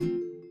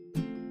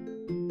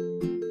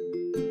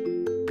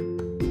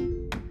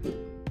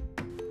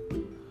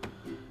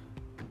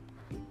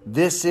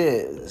This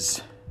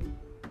is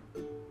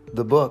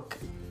the book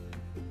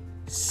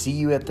See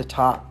You at the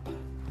Top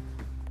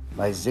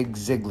by Zig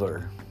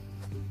Ziglar.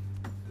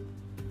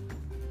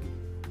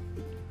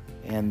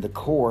 And the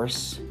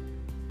course,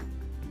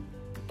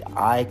 the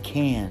I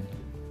Can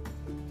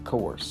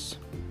course.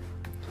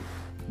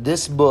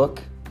 This book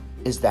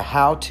is the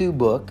how-to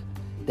book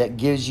that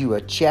gives you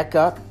a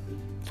checkup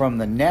from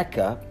the neck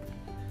up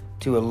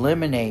to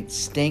eliminate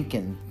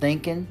stinking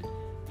thinking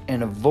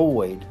and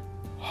avoid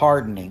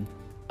hardening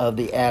of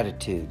the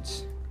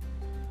attitudes.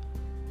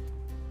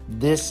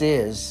 This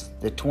is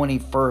the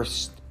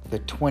 25th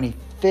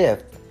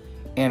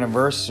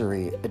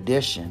anniversary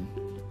edition,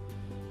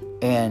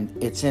 and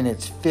it's in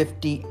its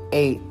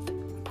 58th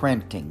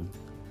printing.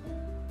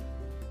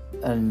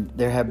 And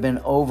there have been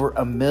over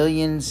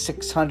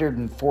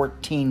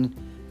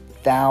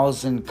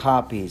 1,614,000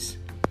 copies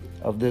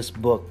of this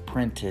book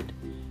printed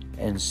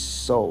and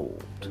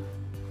sold.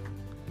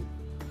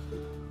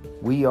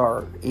 We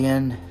are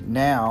in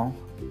now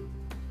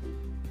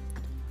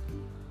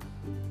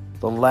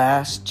the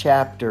last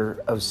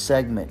chapter of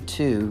segment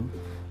 2,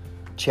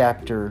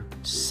 chapter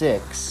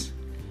 6.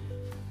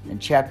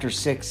 And chapter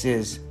 6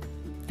 is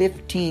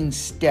 15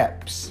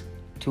 steps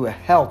to a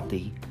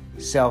healthy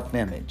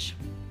self-image.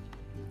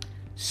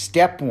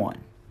 Step 1,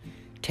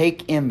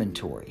 take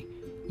inventory.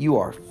 You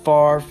are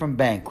far from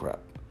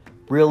bankrupt.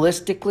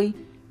 Realistically,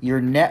 your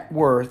net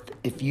worth,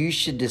 if you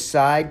should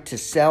decide to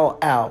sell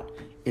out,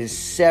 is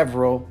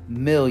several $1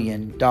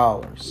 million.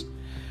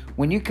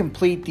 When you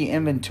complete the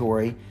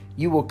inventory,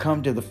 you will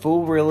come to the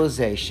full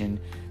realization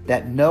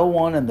that no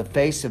one on the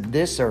face of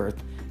this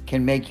earth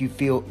can make you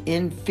feel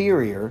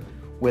inferior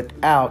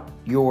without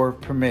your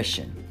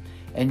permission.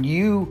 And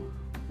you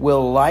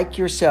will like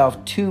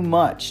yourself too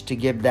much to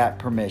give that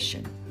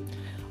permission.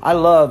 I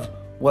love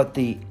what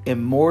the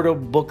immortal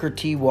Booker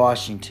T.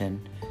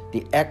 Washington,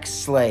 the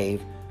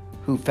ex-slave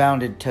who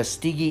founded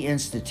Tuskegee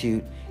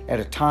Institute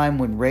at a time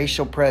when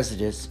racial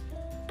prejudice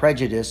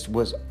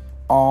was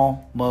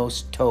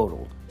almost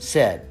total,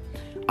 said,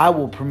 "I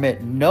will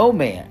permit no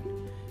man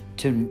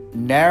to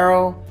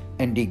narrow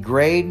and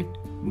degrade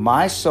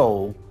my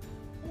soul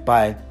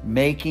by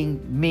making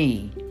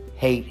me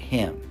hate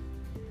him."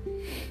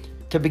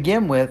 To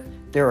begin with,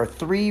 there are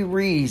 3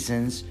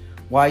 reasons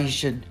why you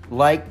should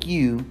like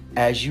you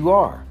as you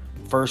are.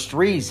 First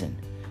reason,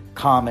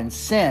 common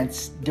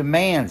sense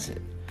demands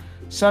it.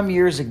 Some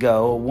years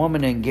ago, a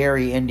woman in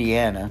Gary,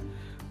 Indiana,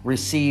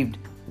 received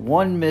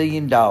 $1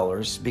 million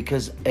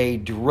because a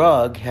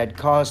drug had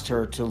caused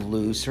her to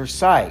lose her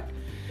sight.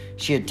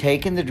 She had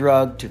taken the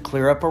drug to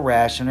clear up a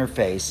rash on her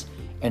face,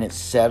 and it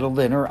settled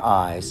in her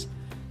eyes,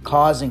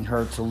 causing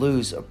her to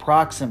lose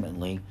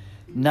approximately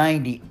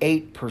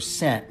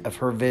 98% of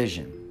her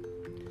vision.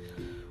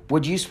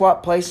 Would you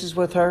swap places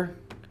with her?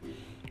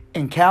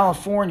 In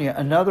California,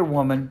 another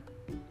woman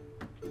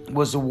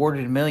was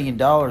awarded $1 million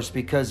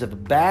because of a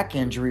back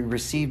injury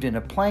received in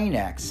a plane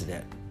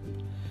accident.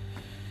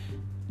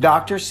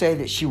 Doctors say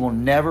that she will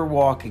never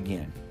walk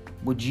again.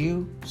 Would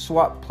you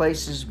swap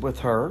places with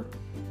her?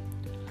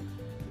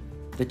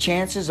 The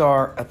chances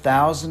are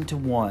 1,000 to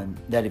 1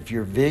 that if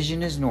your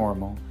vision is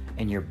normal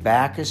and your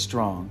back is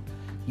strong,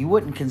 you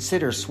wouldn't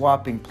consider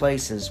swapping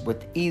places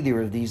with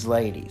either of these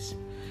ladies.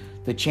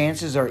 The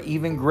chances are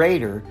even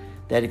greater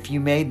that if you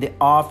made the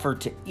offer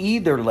to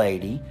either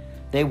lady,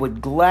 they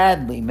would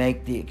gladly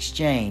make the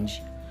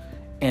exchange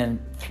and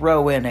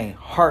throw in a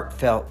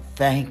heartfelt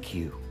thank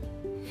you.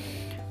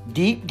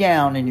 Deep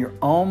down in your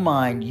own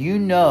mind, you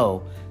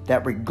know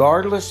that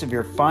regardless of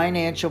your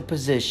financial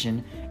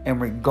position and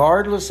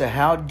regardless of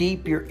how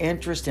deep your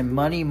interest in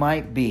money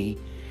might be,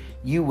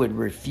 you would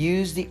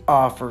refuse the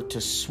offer to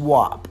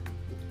swap.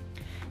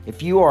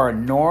 If you are a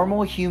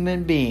normal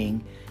human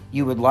being,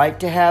 you would like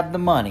to have the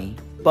money,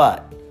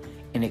 but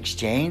in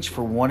exchange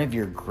for one of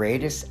your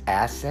greatest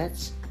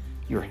assets,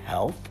 your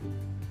health?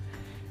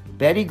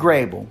 Betty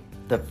Grable,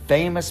 the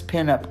famous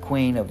pinup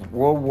queen of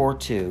World War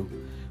II,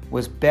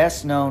 was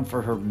best known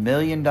for her $1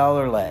 million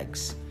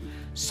legs,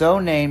 so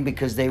named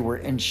because they were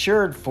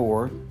insured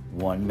for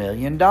 $1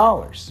 million.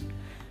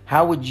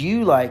 How would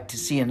you like to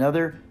see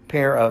another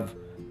pair of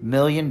 $1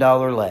 million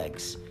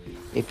legs?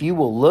 If you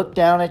will look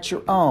down at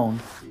your own,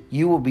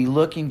 you will be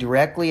looking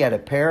directly at a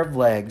pair of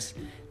legs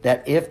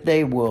that, if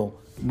they will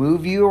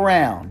move you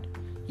around,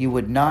 you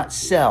would not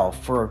sell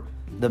for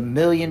the $1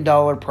 million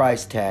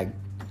price tag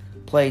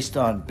placed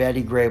on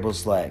Betty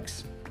Grable's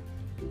legs.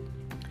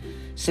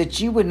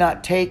 Since you would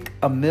not take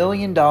 $1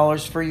 million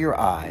for your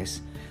eyes,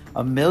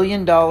 $1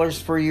 million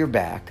for your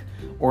back,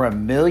 or $1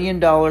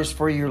 million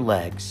for your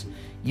legs,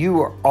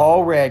 you are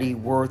already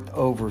worth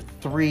over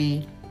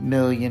 $3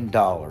 million.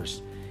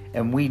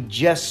 And we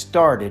just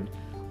started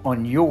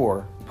on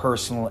your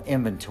personal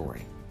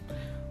inventory.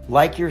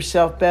 Like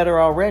yourself better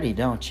already,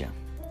 don't you?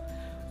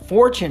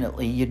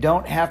 Fortunately, you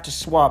don't have to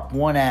swap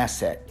one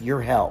asset,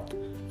 your health,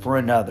 for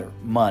another,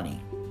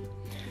 money.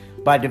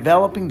 By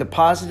developing the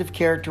positive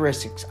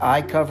characteristics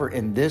I cover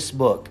in this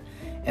book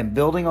and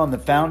building on the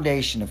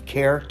foundation of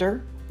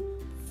character,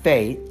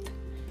 faith,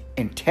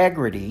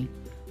 integrity,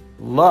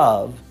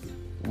 love,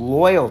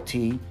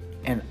 loyalty,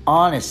 and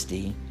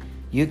honesty,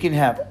 you can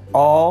have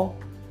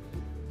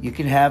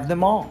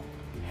them all.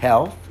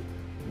 Health,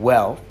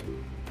 wealth,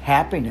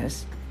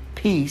 happiness,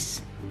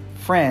 peace,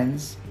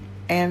 friends,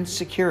 and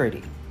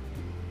security.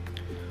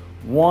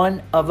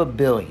 1 of a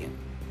billion.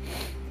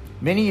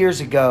 Many years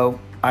ago,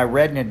 I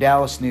read in a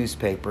Dallas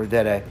newspaper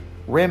that a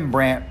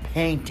Rembrandt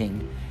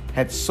painting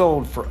had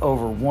sold for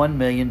over $1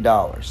 million.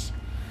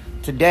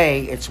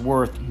 Today, it's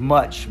worth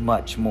much,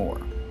 much more.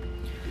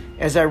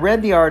 As I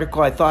read the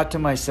article, I thought to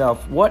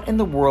myself, what in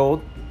the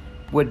world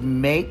would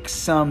make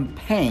some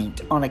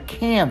paint on a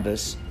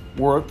canvas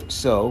worth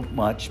so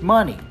much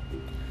money?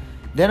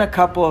 Then a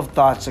couple of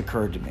thoughts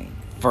occurred to me.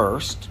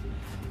 First,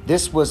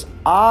 this was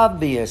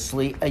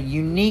obviously a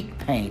unique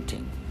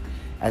painting.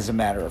 As a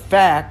matter of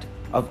fact,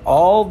 of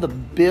all the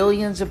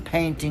billions of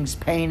paintings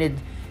painted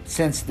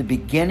since the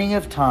beginning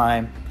of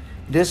time,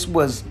 this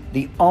was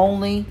the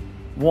only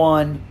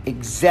one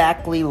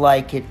exactly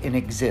like it in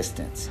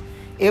existence.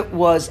 It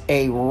was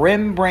a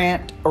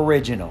Rembrandt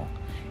original.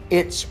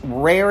 Its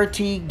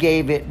rarity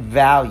gave it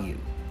value.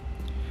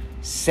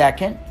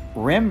 Second,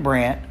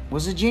 Rembrandt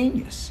was a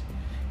genius.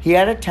 He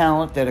had a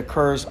talent that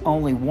occurs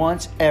only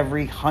once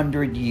every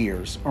 100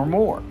 years or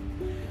more.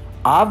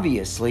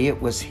 Obviously,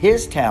 it was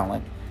his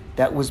talent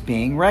that was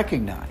being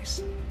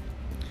recognized.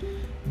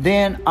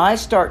 Then I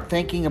start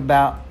thinking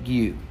about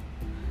you.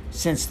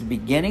 Since the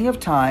beginning of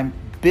time,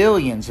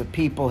 billions of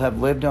people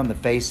have lived on the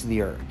face of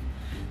the earth.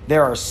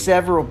 There are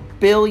several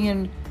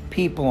billion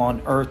people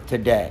on earth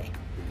today.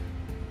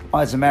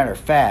 As a matter of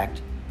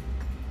fact,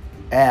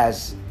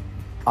 as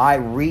I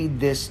read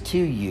this to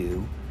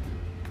you,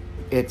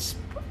 it's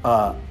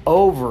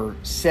over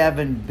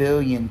 7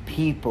 billion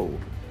people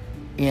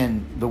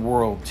in the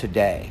world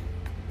today.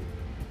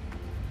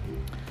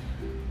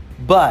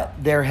 But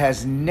there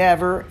has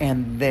never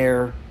and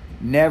there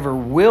never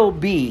will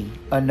be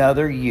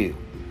another you.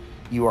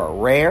 You are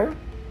rare,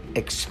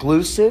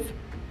 exclusive,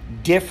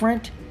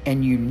 different,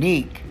 and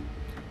unique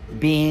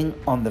being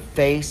on the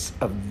face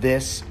of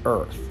this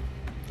earth.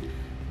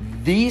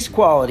 These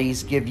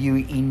qualities give you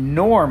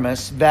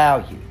enormous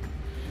value.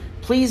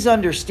 Please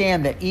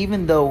understand that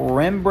even though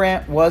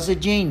Rembrandt was a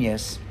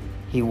genius,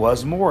 he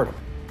was mortal.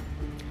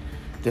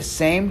 The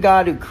same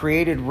God who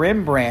created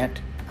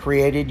Rembrandt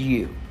created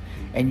you,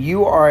 and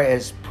you are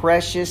as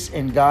precious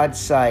in God's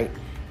sight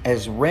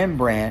as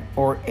Rembrandt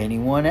or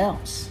anyone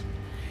else.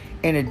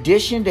 In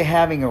addition to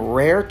having a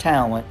rare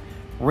talent,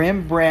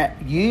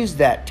 Rembrandt used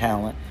that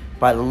talent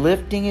by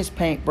lifting his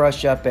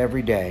paintbrush up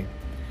every day.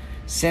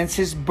 Since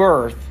his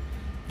birth,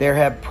 there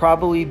have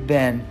probably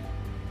been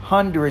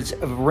hundreds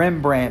of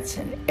Rembrandts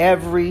in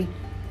every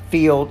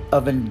field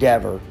of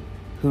endeavor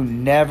who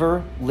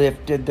never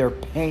lifted their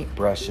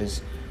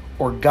paintbrushes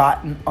or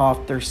gotten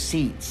off their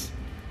seats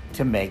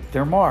to make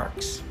their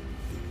marks.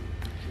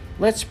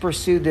 Let's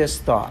pursue this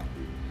thought.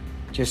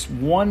 Just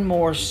one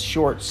more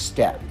short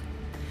step.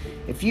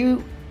 If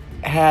you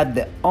had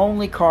the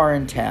only car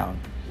in town,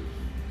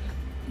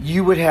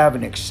 you would have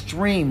an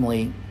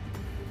extremely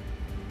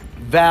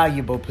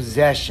valuable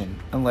possession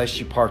unless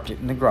you parked it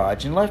in the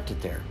garage and left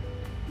it there.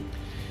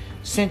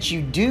 Since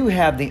you do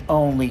have the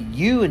only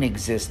you in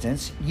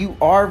existence, you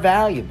are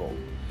valuable.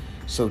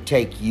 So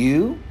take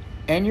you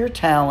and your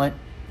talent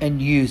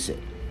and use it.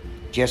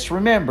 Just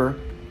remember,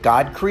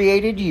 God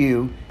created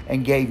you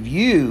and gave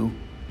you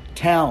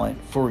talent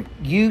for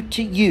you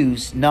to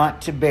use,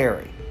 not to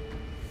bury.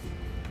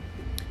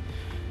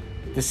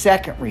 The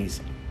second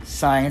reason,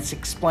 science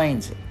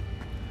explains it.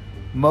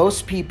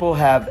 Most people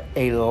have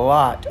a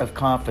lot of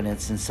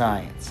confidence in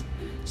science.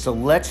 So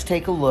let's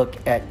take a look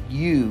at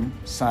you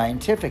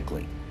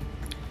scientifically.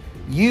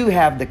 You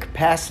have the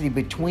capacity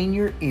between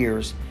your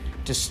ears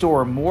to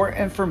store more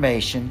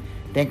information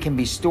than can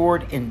be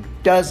stored in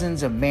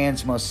dozens of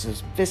man's most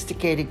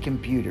sophisticated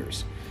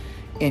computers.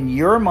 In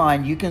your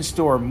mind, you can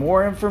store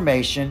more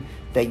information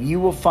that you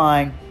will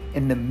find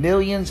in the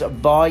millions of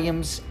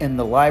volumes in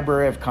the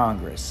Library of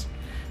Congress.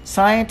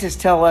 Scientists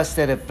tell us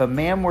that if a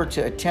man were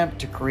to attempt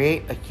to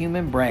create a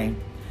human brain,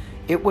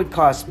 it would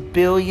cost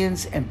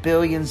billions and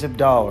billions of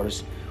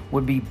dollars,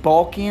 would be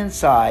bulky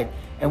inside,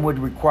 and would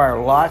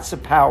require lots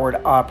of power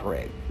to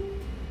operate.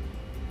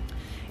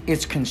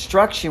 Its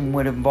construction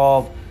would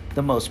involve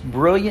the most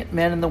brilliant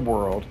men in the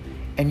world,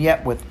 and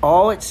yet with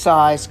all its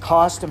size,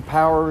 cost, and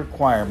power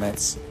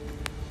requirements,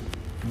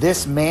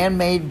 this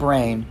man-made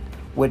brain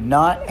would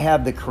not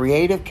have the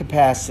creative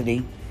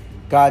capacity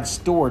God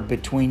stored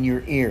between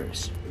your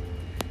ears.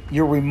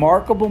 Your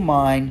remarkable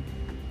mind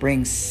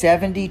brings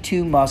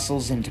 72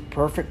 muscles into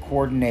perfect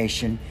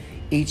coordination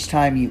each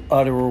time you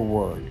utter a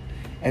word.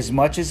 As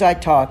much as I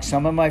talk,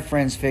 some of my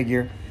friends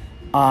figure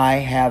I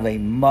have a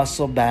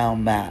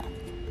muscle-bound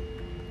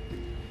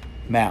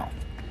mouth.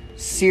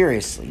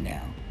 Seriously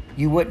now,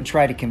 you wouldn't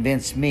try to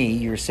convince me,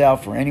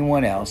 yourself, or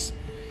anyone else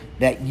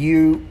that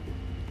you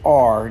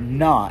are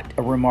not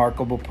a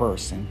remarkable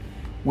person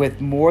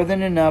with more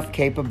than enough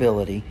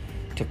capability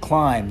to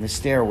climb the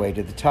stairway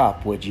to the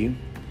top, would you?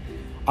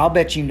 I'll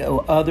bet you know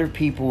other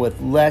people with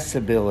less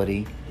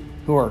ability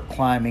who are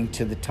climbing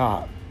to the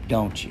top,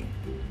 don't you?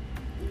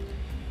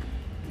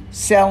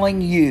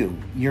 Selling you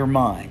your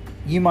mind.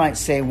 You might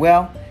say,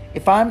 well,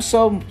 if I'm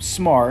so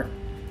smart,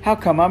 how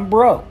come I'm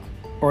broke?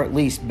 Or at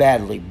least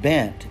badly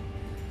bent?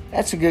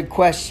 That's a good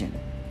question.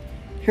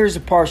 Here's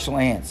a partial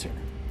answer.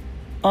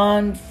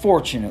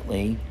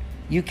 Unfortunately,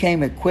 you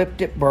came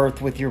equipped at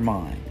birth with your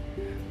mind.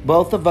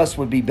 Both of us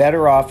would be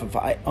better off if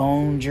I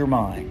owned your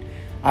mind.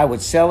 I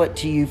would sell it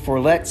to you for,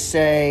 let's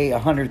say,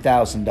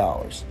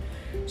 $100,000.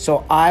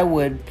 So I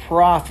would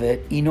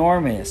profit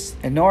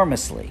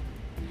enormously.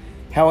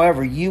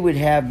 However, you would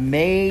have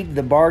made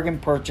the bargain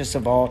purchase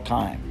of all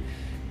time.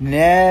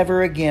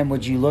 Never again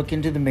would you look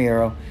into the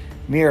mirror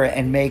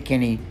and make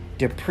any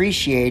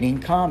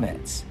depreciating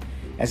comments.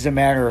 As a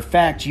matter of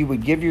fact, you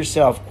would give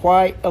yourself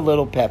quite a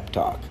little pep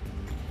talk.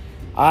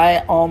 I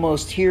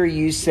almost hear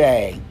you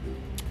say,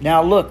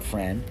 now look,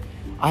 friend,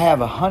 I have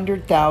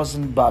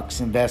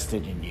 $100,000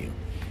 invested in you,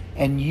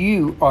 and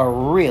you are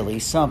really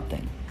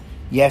something.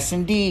 Yes,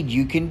 indeed,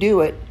 you can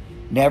do it.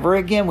 Never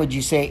again would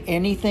you say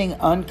anything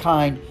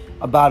unkind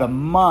about a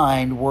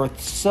mind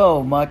worth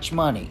so much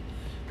money,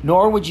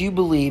 nor would you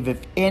believe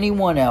if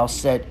anyone else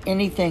said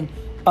anything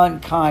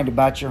unkind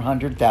about your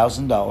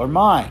 $100,000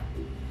 mind.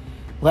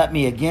 Let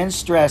me again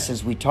stress,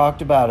 as we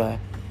talked about a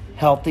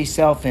healthy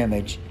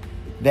self-image,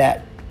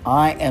 that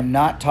I am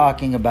not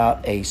talking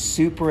about a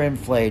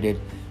superinflated,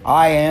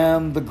 I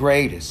am the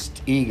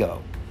greatest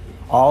ego.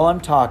 All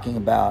I'm talking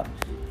about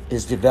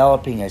is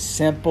developing a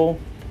simple,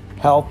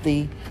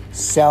 healthy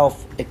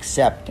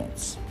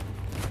self-acceptance.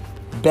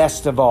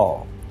 Best of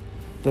all,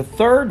 the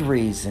third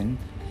reason,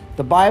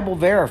 the Bible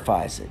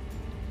verifies it.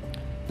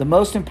 The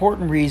most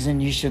important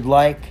reason you should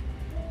like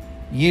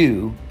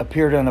you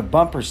appeared on a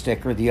bumper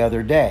sticker the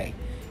other day.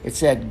 It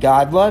said,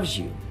 God loves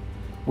you,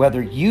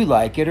 whether you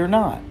like it or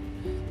not.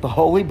 The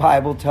Holy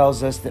Bible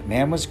tells us that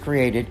man was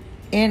created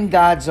in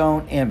God's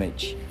own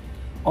image,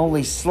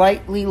 only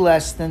slightly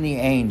less than the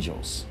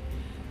angels.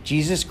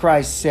 Jesus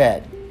Christ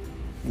said,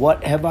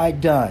 what have I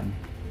done?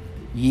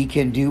 Ye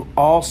can do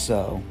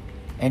also,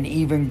 and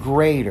even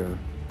greater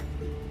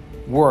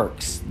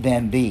works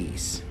than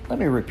these. Let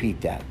me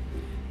repeat that.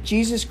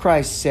 Jesus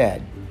Christ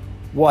said,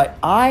 what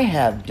I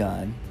have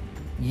done,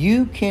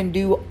 you can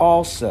do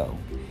also,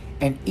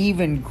 and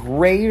even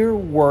greater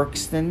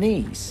works than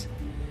these.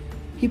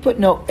 He put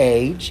no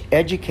age,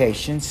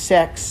 education,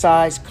 sex,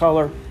 size,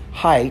 color,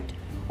 height,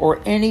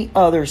 or any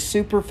other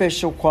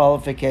superficial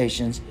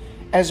qualifications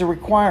as a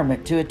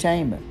requirement to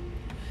attainment.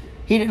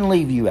 He didn't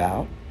leave you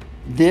out.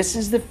 This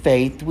is the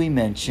faith we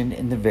mentioned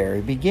in the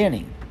very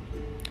beginning.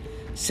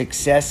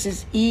 Success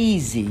is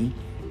easy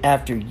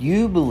after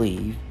you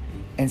believe,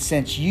 and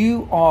since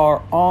you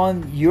are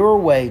on your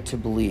way to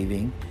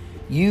believing,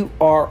 you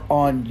are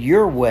on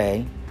your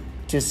way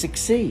to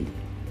succeed.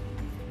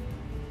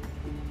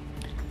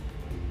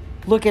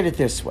 Look at it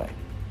this way.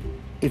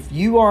 If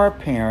you are a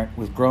parent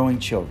with growing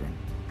children,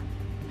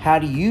 how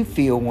do you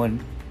feel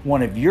when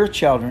one of your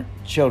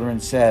children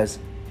says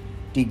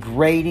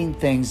degrading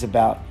things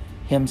about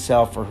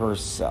himself or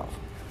herself?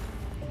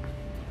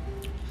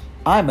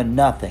 I'm a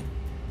nothing,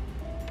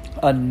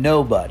 a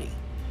nobody,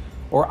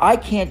 or I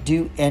can't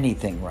do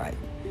anything right.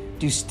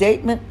 Do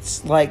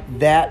statements like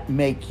that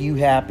make you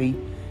happy?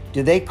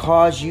 Do they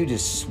cause you to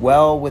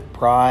swell with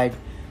pride?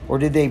 Or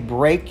do they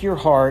break your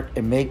heart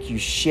and make you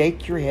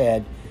shake your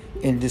head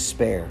in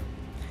despair?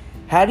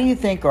 How do you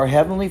think our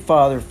Heavenly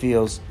Father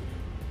feels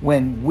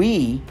when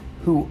we,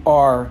 who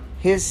are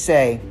His,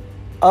 say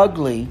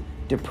ugly,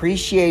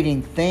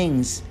 depreciating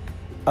things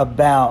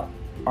about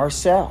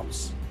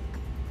ourselves?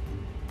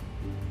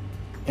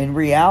 In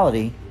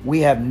reality, we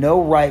have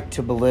no right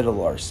to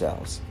belittle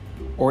ourselves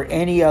or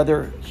any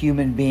other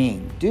human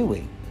being, do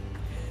we?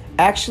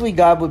 Actually,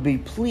 God would be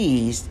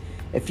pleased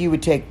if you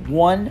would take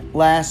one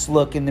last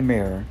look in the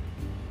mirror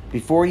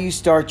before you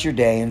start your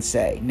day and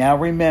say, now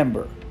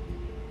remember,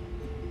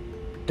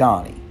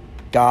 Donnie,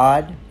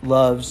 God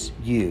loves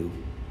you,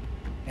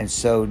 and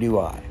so do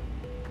I.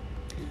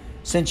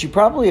 Since you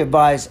probably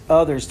advise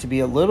others to be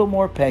a little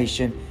more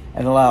patient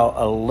and allow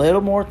a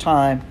little more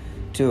time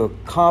to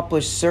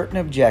accomplish certain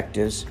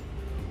objectives,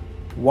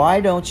 why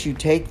don't you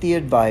take the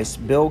advice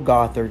Bill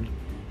Gothard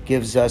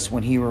gives us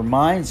when he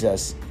reminds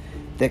us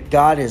that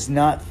God is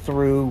not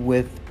through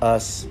with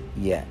us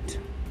yet?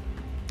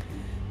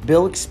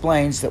 Bill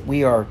explains that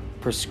we are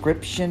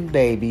prescription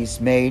babies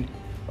made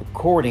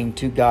according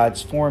to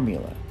God's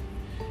formula.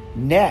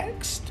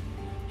 Next,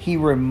 he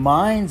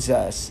reminds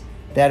us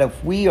that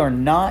if we are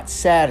not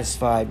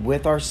satisfied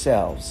with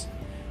ourselves,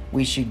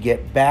 we should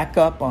get back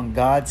up on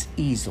God's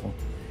easel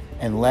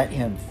and let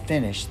Him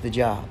finish the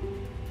job.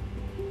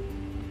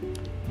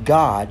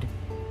 God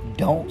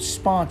don't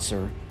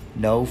sponsor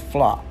no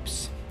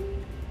flops.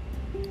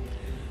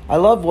 I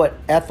love what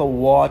Ethel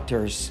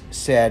Waters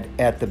said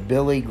at the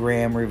Billy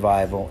Graham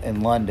revival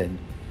in London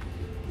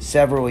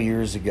several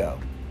years ago.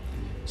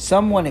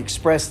 Someone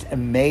expressed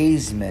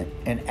amazement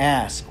and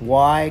asked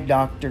why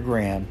Dr.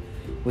 Graham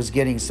was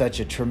getting such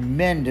a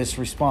tremendous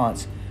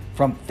response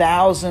from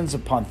thousands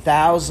upon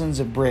thousands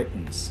of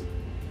Britons.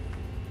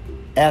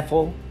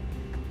 Ethel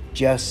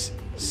just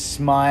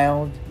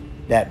smiled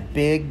that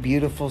big,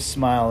 beautiful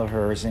smile of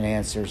hers and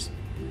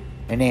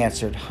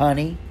answered,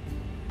 "Honey,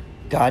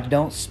 God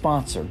don't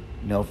sponsor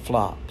no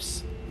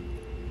flops."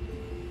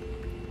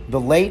 The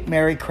late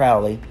Mary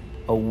Crowley,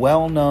 a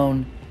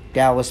well-known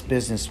Dallas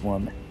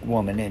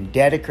businesswoman and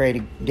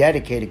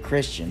dedicated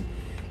Christian,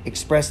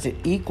 expressed it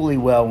equally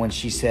well when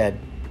she said,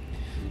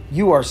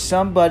 "You are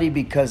somebody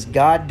because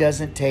God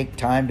doesn't take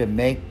time to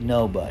make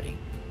nobody."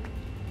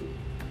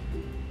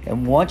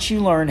 And once you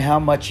learn how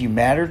much you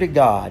matter to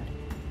God,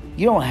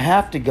 you don't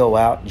have to go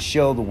out and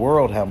show the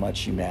world how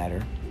much you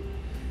matter.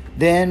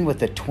 Then,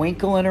 with a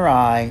twinkle in her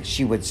eye,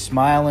 she would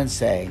smile and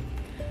say,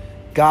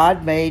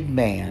 "God made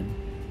man,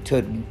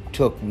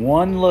 took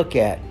one look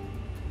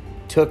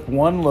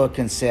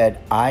and said,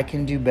 I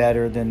can do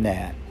better than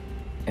that,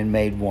 and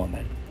made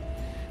woman."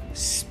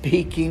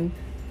 Speaking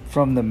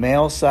from the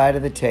male side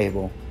of the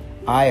table,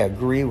 I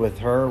agree with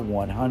her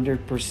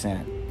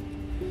 100%.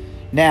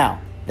 Now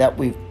that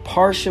we've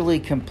partially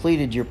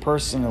completed your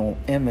personal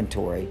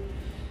inventory,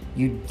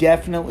 you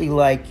definitely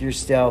like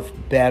yourself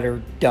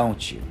better,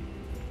 don't you?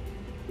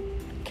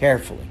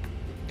 Carefully.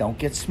 Don't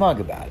get smug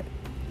about it.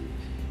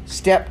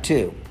 Step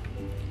 2.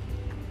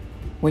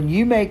 When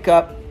you make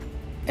up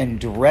and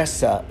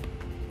dress up,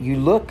 you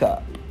look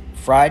up.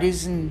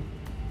 Fridays and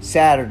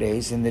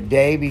Saturdays and the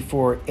day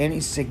before any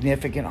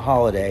significant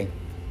holiday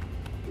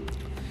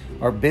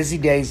are busy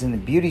days in the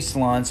beauty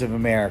salons of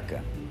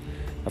America.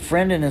 A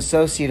friend and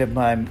associate of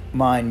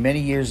mine many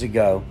years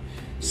ago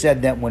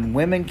said that when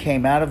women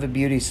came out of a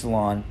beauty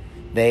salon,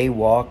 they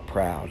walked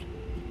proud.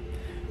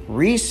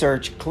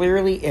 Research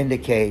clearly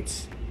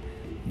indicates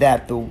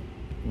that the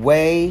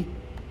way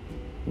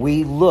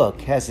we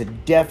look has a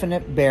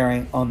definite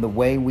bearing on the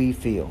way we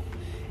feel,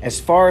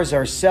 as far as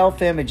our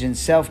self-image and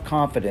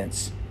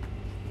self-confidence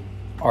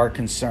are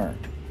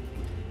concerned.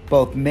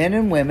 Both men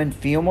and women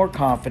feel more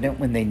confident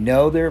when they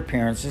know their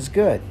appearance is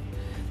good.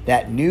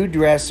 That new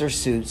dress or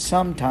suit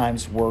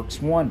sometimes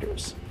works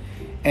wonders.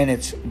 And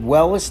it's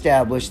well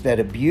established that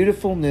a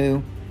beautiful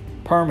new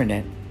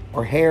permanent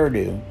or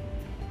hairdo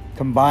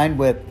combined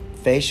with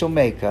facial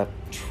makeup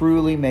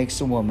truly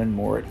makes a woman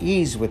more at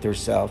ease with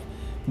herself,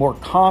 more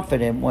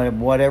confident in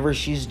whatever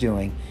she's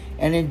doing,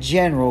 and in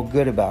general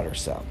good about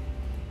herself.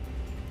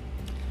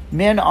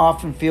 Men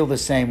often feel the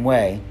same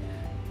way.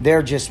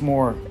 They're just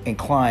more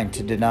inclined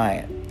to deny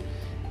it.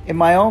 In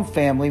my own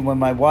family, when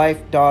my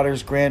wife,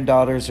 daughters,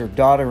 granddaughters, or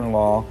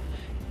daughter-in-law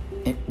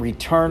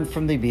return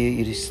from the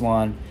beauty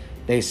salon,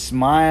 they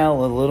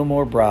smile a little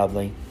more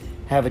broadly,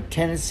 have a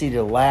tendency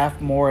to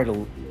laugh more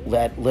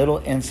at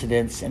little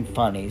incidents and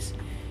funnies,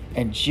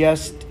 and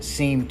just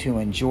seem to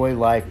enjoy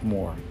life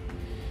more.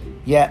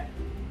 Yet,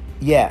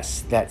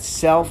 yes, that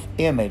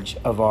self-image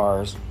of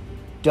ours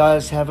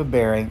does have a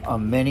bearing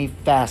on many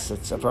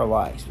facets of our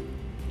life,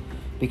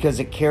 because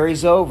it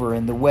carries over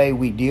in the way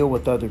we deal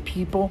with other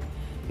people,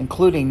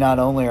 including not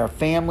only our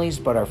families,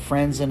 but our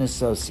friends and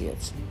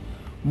associates.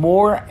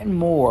 More and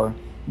more,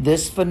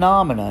 this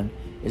phenomenon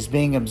is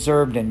being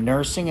observed in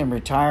nursing and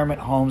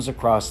retirement homes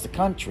across the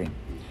country.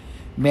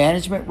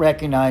 Management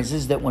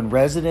recognizes that when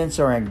residents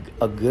are in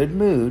a good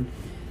mood,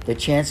 the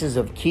chances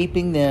of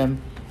keeping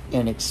them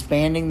and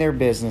expanding their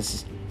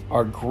business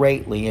are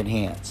greatly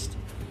enhanced.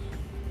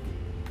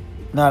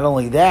 Not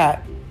only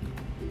that,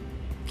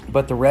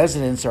 but the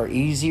residents are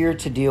easier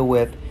to deal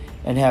with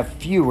and have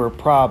fewer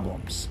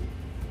problems.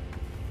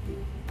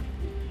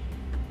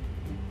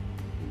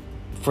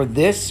 For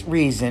this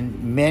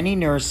reason, many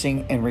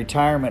nursing and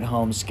retirement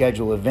homes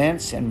schedule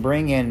events and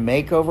bring in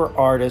makeover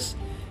artists,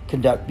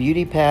 conduct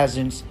beauty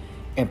pageants,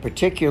 and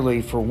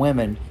particularly for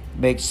women,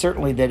 make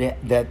certainly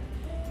that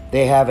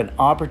they have an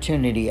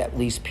opportunity at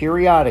least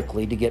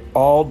periodically to get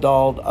all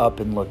dolled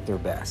up and look their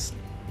best.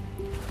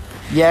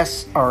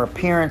 Yes, our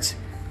appearance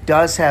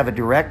does have a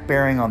direct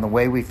bearing on the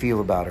way we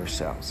feel about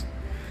ourselves.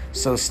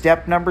 So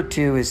step number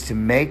 2 is to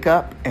make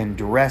up and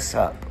dress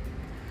up.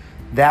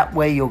 That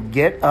way you'll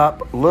get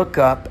up, look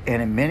up,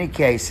 and in many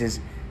cases,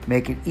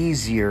 make it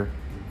easier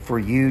for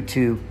you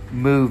to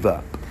move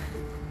up.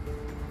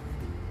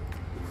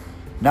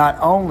 Not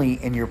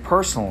only in your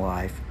personal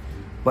life,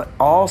 but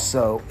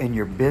also in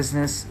your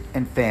business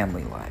and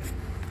family life.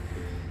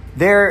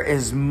 There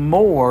is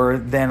more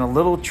than a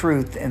little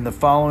truth in the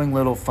following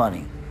little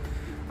funny.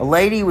 A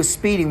lady was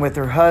speeding with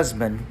her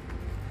husband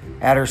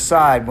at her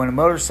side when a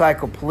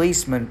motorcycle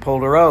policeman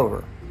pulled her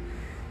over.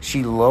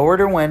 She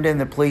lowered her window and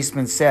the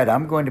policeman said,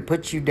 "I'm going to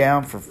put you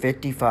down for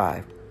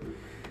 55.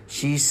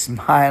 She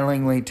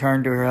smilingly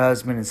turned to her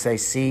husband and said,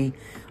 "See,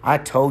 I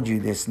told you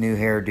this new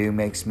hairdo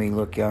makes me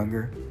look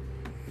younger."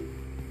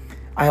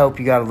 I hope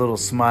you got a little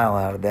smile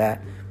out of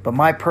that, but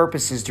my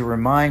purpose is to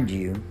remind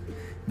you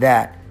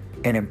that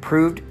an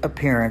improved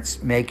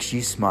appearance makes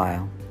you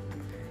smile,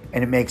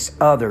 and it makes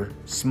others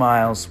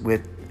smile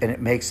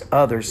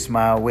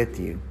with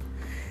you.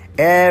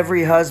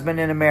 Every husband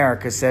in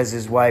America says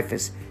his wife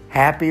is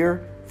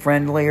happier,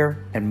 friendlier,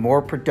 and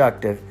more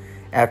productive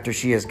after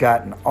she has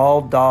gotten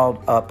all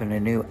dolled up in a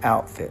new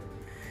outfit.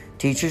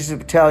 Teachers will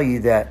tell you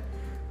that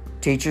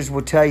Teachers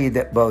will tell you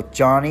that both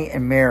Johnny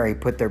and Mary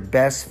put their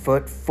best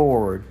foot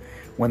forward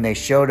when they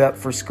showed up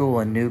for school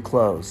in new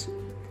clothes.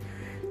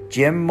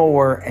 Jim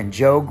Moore and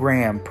Joe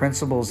Graham,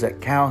 principals at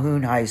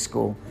Calhoun High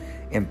School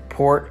in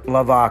Port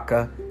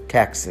Lavaca,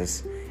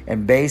 Texas,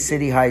 and Bay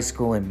City High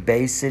School in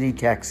Bay City,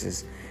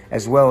 Texas,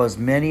 as well as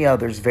many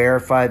others,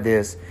 verify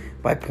this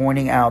by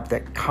pointing out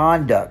that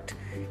conduct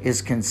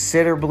is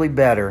considerably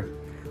better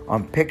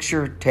on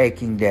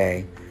picture-taking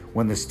day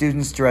when the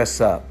students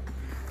dress up.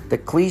 The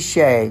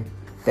cliche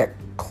that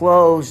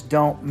clothes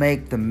don't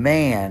make the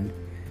man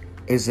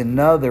is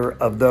another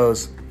of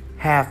those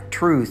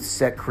half-truths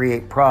that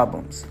create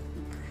problems,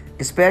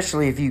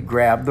 especially if you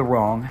grab the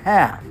wrong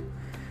half.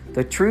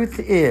 The truth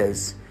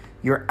is,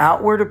 your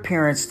outward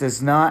appearance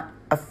does not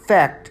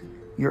affect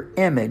your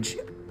image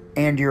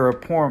and your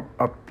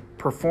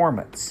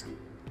performance.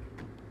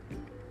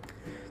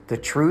 The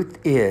truth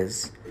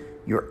is,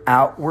 your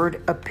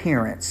outward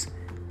appearance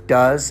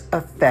does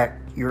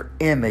affect your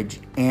image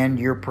and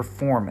your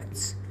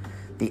performance.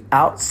 The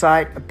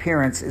outside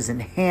appearance is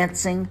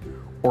enhancing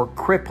or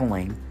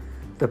crippling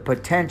the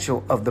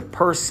potential of the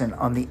person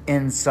on the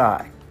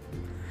inside.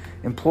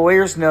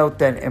 Employers note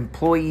that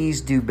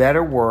employees do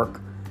better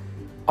work,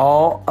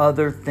 all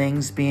other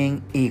things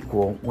being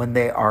equal, when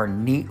they are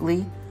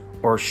neatly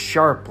or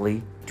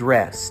sharply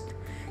dressed.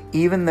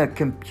 Even the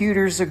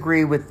computers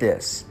agree with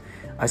this.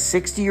 A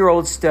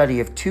 60-year-old study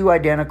of two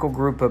identical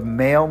groups of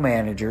male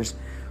managers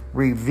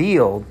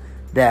revealed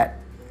that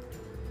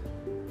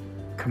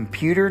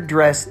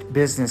computer-dressed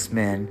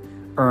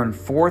businessmen earn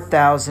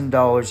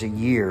 $4,000 a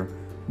year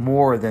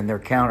more than their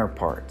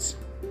counterparts,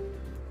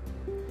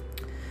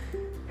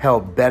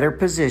 held better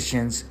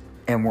positions,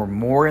 and were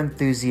more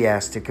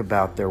enthusiastic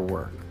about their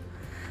work.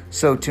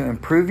 So to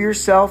improve your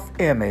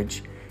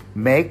self-image,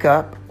 make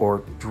up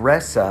or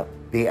dress up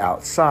the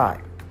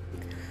outside.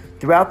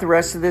 Throughout the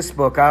rest of this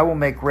book, I will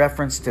make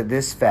reference to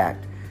this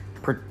fact,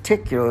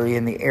 particularly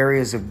in the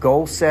areas of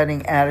goal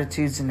setting,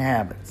 attitudes, and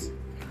habits.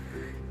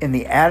 In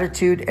the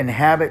attitude and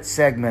habit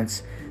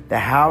segments, the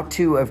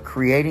how-to of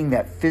creating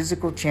that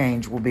physical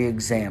change will be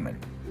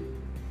examined.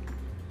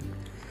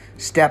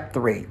 Step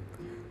 3.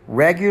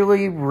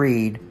 Regularly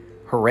read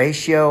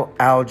Horatio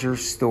Alger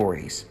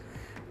stories.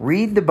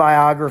 Read the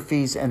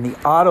biographies and the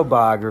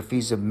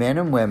autobiographies of men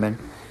and women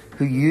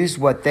who used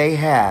what they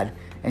had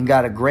and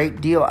got a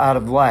great deal out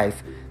of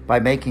life by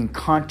making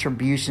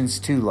contributions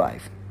to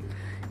life.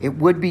 It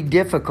would be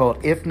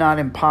difficult, if not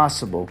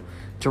impossible,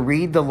 to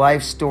read the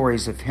life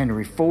stories of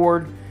Henry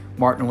Ford,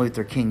 Martin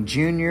Luther King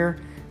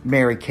Jr.,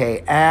 Mary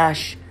Kay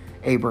Ash,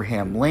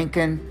 Abraham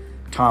Lincoln,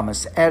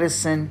 Thomas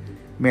Edison,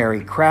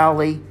 Mary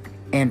Crowley,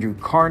 Andrew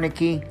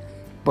Carnegie,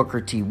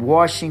 Booker T.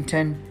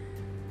 Washington,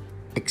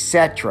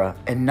 etc.,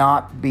 and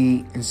not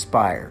be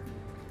inspired.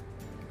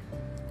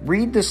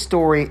 Read the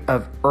story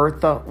of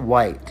Eartha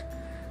White,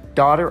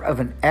 daughter of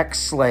an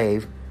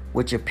ex-slave,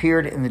 which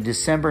appeared in the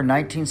December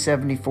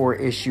 1974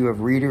 issue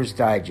of Reader's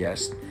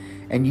Digest,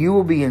 and you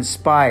will be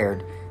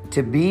inspired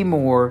to be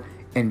more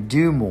and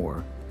do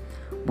more.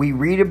 We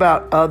read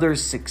about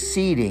others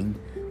succeeding,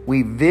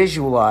 we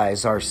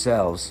visualize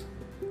ourselves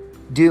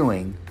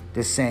doing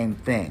the same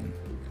thing.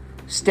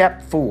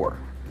 Step 4.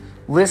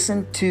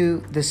 Listen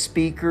to the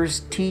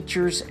speakers,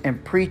 teachers,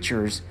 and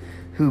preachers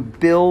who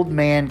build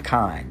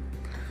mankind.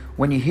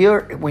 When you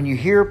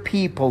hear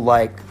people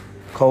like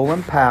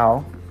Colin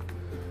Powell,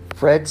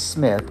 Fred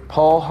Smith,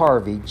 Paul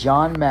Harvey,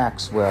 John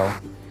Maxwell,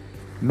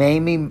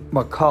 Mamie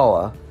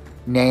McCullough,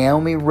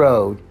 Naomi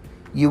Rode,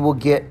 you will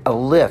get a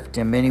lift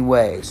in many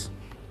ways.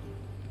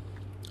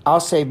 I'll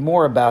say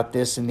more about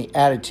this in the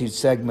attitude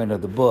segment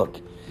of the book.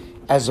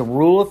 As a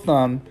rule of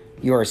thumb,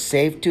 you are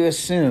safe to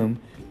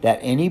assume that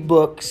any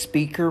book,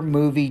 speaker,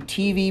 movie,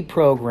 TV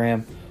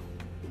program,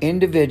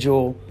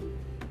 individual,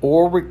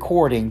 or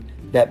recording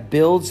that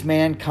builds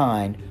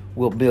mankind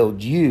will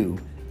build you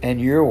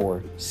and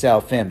your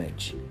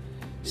self-image.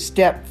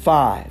 Step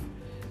 5.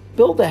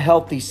 Build a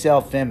healthy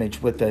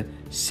self-image with a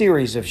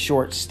series of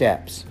short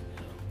steps.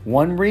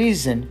 One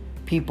reason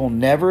people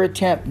never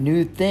attempt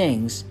new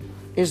things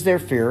is their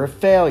fear of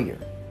failure.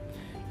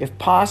 If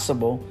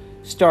possible,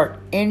 start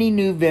any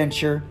new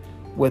venture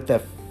with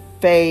a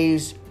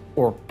phase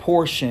or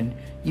portion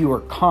you are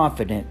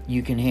confident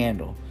you can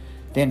handle.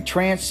 Then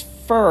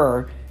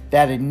transfer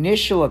that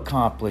initial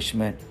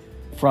accomplishment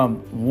from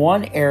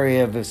one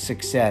area of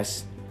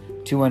success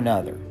to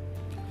another.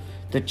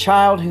 The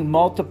child who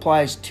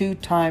multiplies 2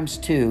 times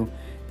 2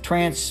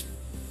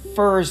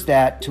 transfers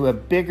that to a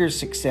bigger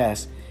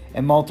success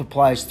and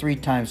multiplies 3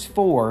 times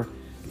 4,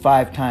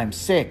 5 times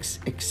 6,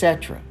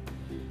 etc.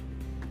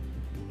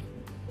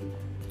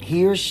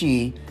 He or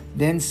she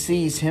then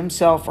sees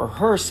himself or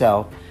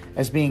herself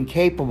as being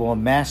capable of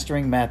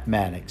mastering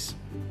mathematics.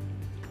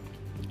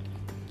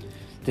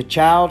 The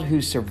child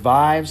who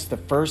survives the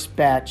first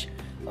batch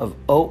of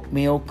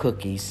oatmeal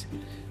cookies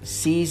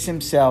sees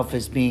himself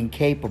as being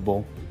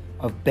capable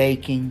of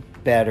baking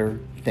better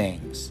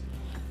things.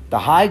 The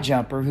high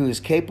jumper who is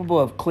capable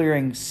of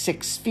clearing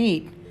 6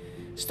 feet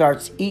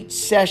starts each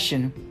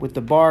session with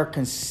the bar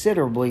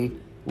considerably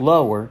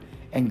lower,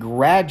 and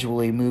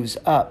gradually moves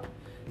up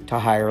to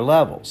higher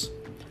levels.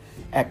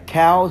 At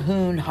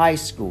Calhoun High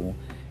School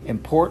in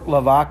Port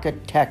Lavaca,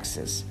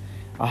 Texas,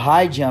 a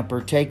high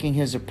jumper taking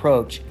his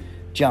approach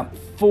jumped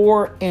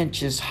 4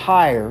 inches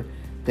higher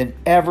than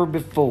ever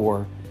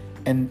before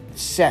and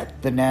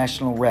set the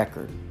national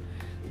record.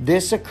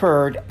 This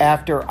occurred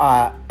after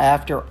our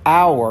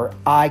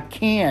I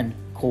Can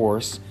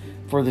course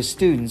for the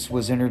students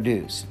was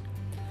introduced.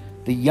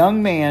 The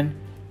young man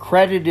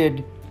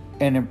credited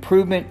an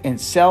improvement in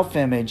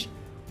self-image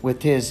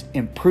with his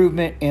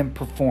improvement in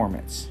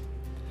performance.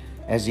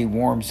 As he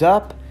warms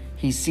up,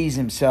 he sees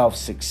himself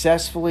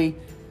successfully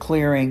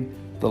clearing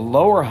the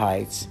lower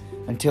heights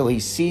until he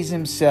sees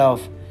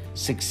himself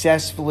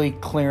successfully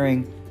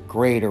clearing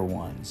greater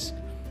ones.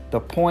 The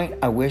point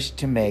I wish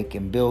to make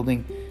in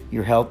building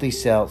your healthy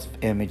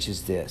self-image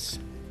is this.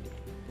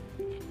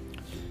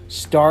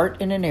 Start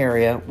in an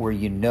area where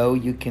you know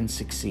you can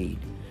succeed.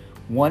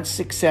 Once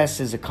success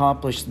is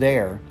accomplished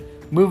there,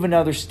 move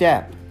another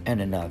step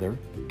and another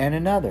and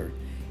another.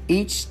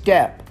 Each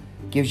step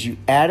gives you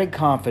added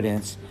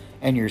confidence,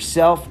 and your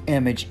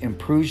self-image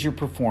improves your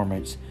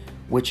performance,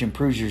 which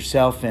improves your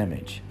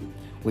self-image,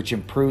 which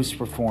improves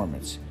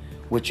performance,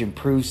 which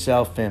improves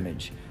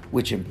self-image,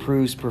 which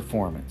improves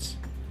performance.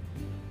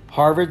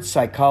 Harvard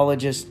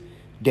psychologist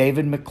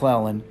David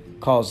McClellan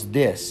calls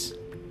this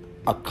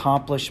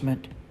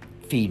accomplishment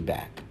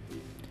feedback.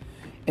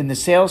 In the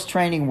sales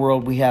training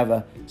world, we have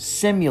a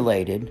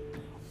simulated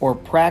or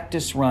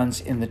practice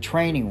runs in the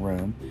training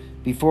room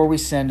before we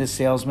send a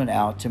salesman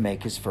out to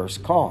make his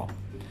first call.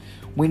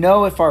 We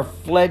know if our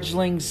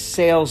fledgling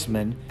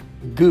salesman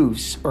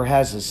goofs or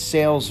has a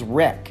sales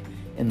wreck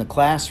in the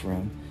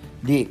classroom,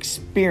 the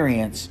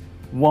experience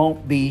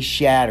won't be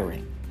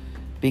shattering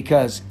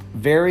because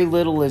very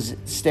little is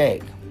at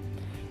stake.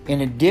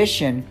 In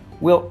addition,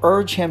 we'll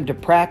urge him to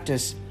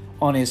practice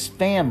on his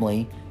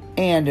family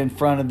and in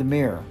front of the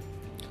mirror.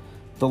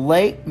 The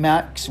late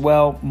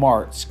Maxwell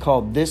Martz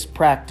called this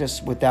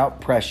practice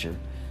without pressure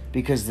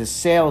because the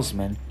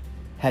salesman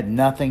had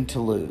nothing to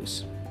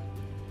lose.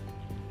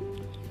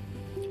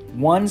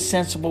 One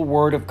sensible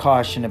word of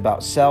caution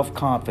about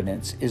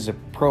self-confidence is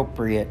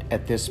appropriate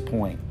at this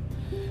point.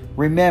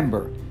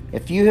 Remember,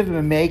 if you have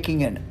been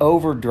making an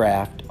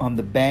overdraft on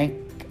the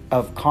bank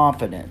of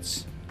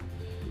confidence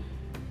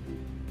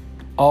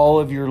all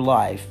of your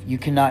life, you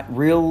cannot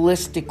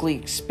realistically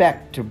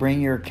expect to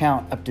bring your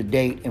account up to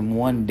date in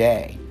one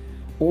day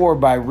or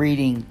by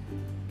reading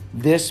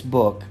this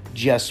book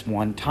just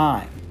one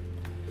time.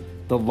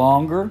 The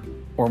longer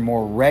or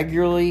more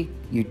regularly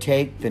you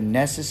take the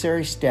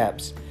necessary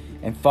steps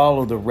and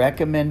follow the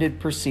recommended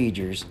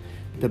procedures,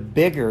 the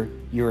bigger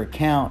your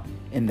account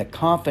in the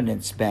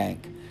confidence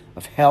bank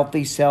of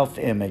healthy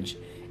self-image,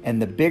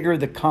 and the bigger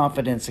the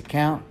confidence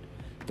account,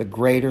 the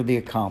greater the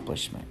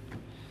accomplishment.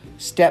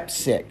 Step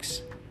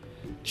 6.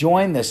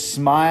 Join the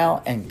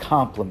Smile and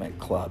Compliment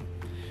Club.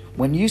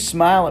 When you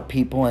smile at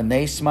people and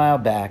they smile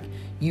back,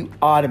 you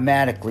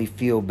automatically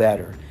feel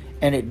better,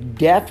 and it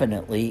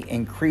definitely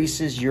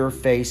increases your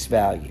face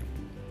value.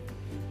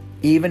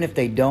 Even if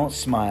they don't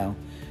smile,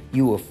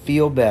 you will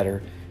feel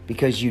better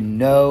because you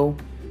know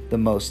the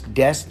most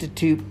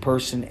destitute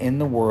person in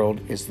the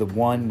world is the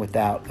one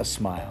without a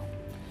smile.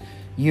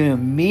 You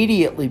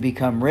immediately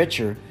become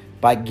richer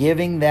by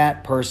giving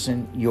that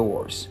person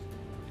yours.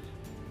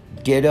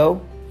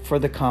 Ditto for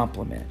the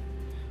compliment.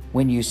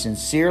 When you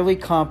sincerely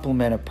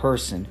compliment a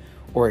person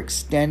or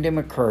extend him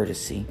a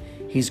courtesy,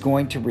 he's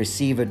going to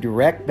receive a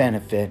direct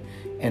benefit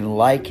and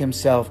like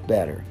himself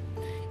better.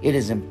 It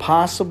is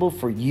impossible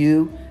for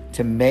you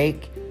to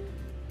make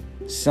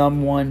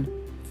someone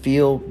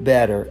feel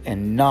better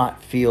and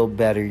not feel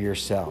better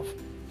yourself.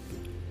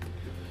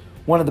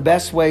 One of the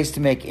best ways to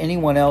make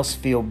anyone else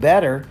feel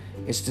better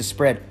is to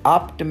spread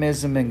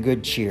optimism and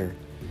good cheer.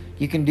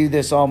 You can do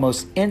this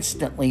almost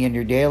instantly in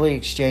your daily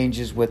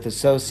exchanges with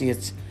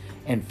associates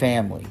and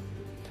family.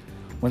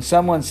 When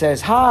someone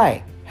says,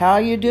 "Hi, how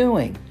you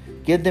doing?"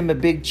 give them a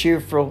big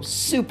cheerful,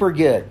 "Super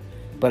good,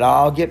 but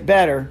I'll get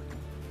better,"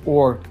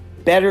 or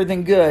 "better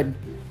than good."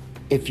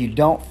 If you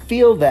don't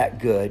feel that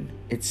good,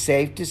 it's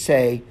safe to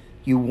say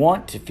you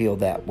want to feel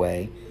that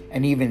way,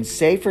 and even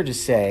safer to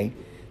say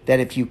that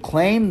if you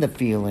claim the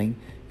feeling,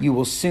 you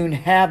will soon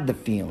have the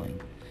feeling.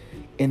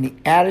 In the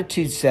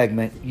attitude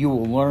segment, you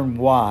will learn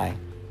why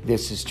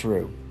this is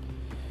true.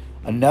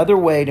 Another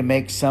way to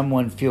make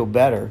someone feel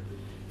better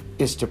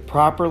is to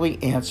properly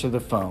answer the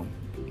phone.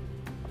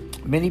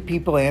 Many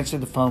people answer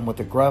the phone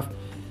with a gruff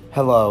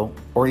hello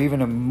or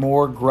even a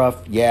more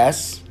gruff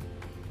yes,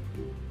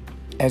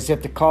 as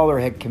if the caller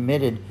had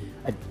committed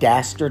a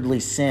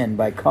dastardly sin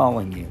by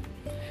calling you.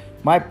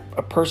 My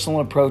personal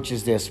approach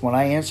is this: when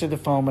I answer the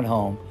phone at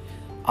home,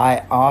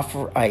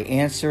 I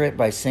answer it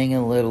by singing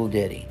a little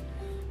ditty.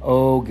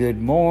 "Oh,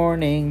 good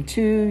morning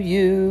to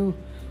you."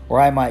 Or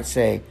I might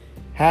say,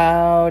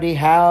 "Howdy,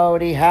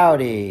 howdy,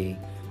 howdy."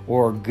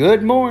 Or,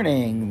 "Good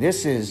morning,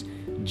 this is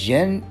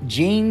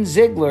Gene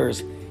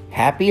Ziegler's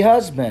happy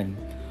husband."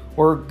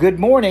 Or, "Good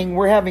morning,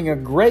 we're having a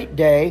great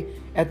day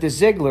at the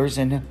Ziglers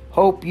and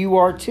hope you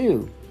are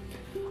too.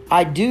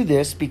 I do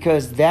this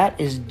because that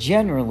is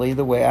generally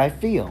the way I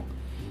feel.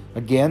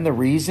 Again, the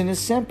reason is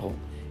simple.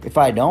 If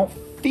I don't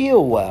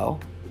feel well,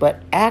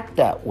 but act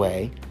that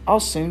way, I'll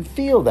soon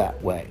feel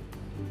that way.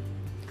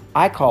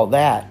 I call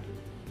that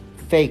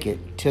fake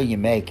it till you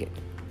make it.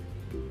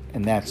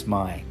 And that's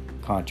my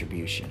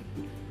contribution.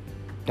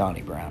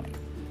 Donnie Browning.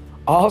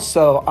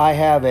 Also, I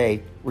have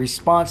a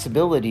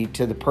responsibility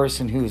to the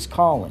person who is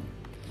calling.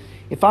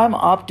 If I'm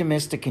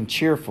optimistic and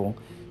cheerful,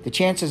 the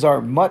chances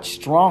are much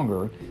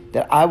stronger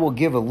that I will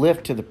give a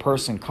lift to the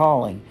person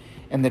calling.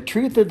 And the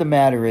truth of the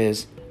matter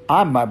is,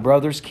 I'm my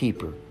brother's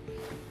keeper.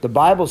 The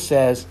Bible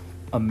says,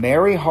 a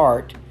merry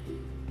heart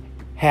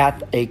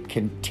hath a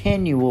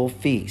continual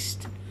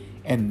feast.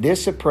 And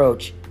this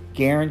approach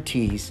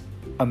guarantees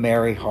a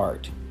merry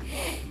heart.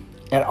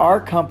 At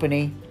our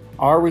company,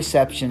 our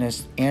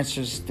receptionist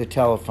answers the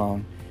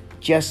telephone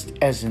just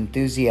as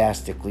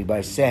enthusiastically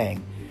by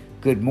saying,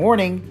 "Good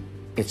morning.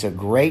 It's a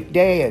great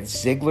day at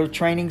Ziglar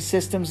Training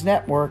Systems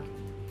Network."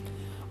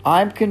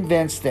 I'm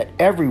convinced that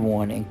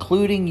everyone,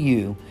 including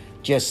you,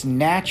 just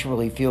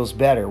naturally feels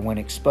better when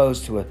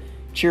exposed to a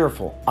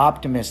cheerful,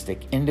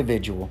 optimistic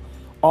individual,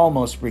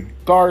 almost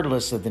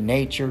regardless of the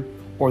nature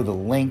or the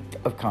length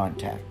of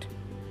contact.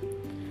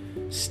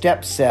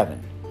 Step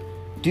 7.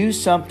 Do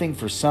something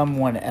for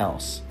someone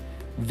else.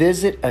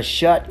 Visit a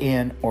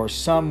shut-in or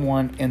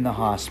someone in the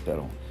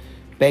hospital.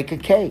 Bake a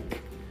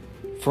cake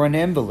for an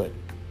invalid.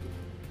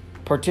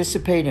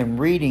 Participate in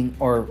reading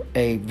or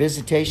a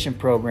visitation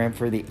program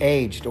for the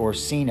aged or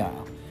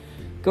senile.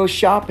 Go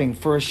shopping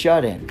for a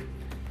shut-in.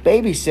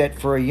 Babysit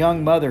for a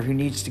young mother who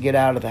needs to get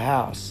out of the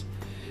house.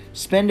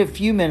 Spend a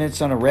few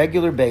minutes on a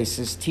regular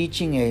basis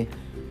teaching a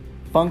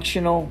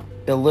functional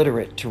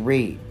illiterate to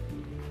read.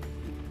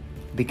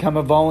 Become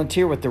a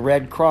volunteer with the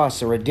Red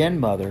Cross or a den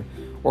mother,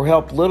 or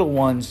help little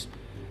ones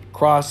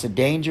cross a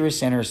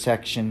dangerous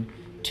intersection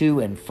to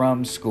and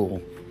from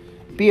school.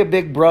 Be a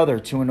big brother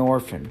to an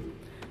orphan.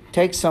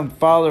 Take some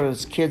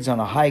fatherless kids on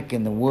a hike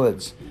in the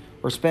woods,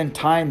 or spend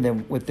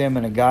time with them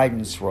in a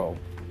guidance role.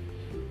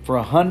 For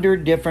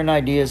 100 different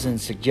ideas and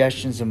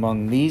suggestions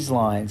among these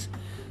lines,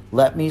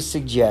 let me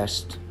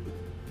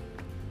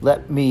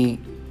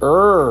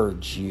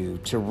urge you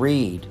to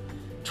read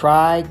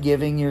Try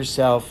Giving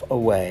Yourself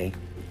Away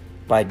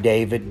by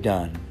David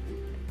Dunn.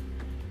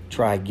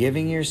 Try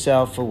Giving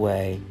Yourself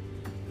Away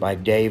by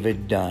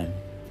David Dunn.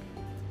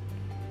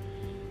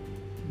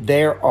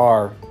 There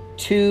are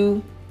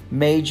 2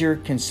 major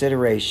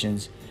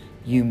considerations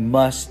you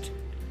must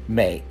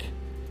make.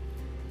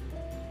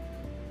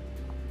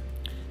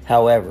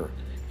 However,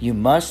 you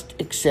must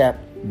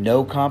accept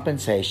no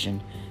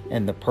compensation,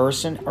 and the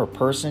person or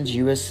persons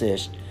you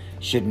assist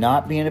should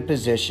not be in a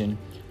position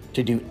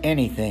to do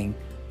anything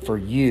for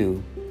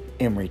you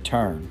in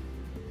return.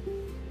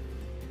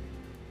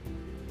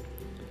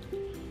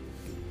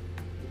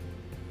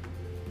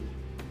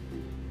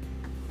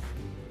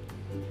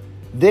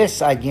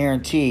 This I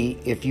guarantee: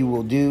 if you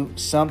will do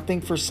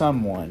something for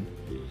someone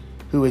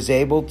who is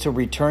able to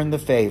return the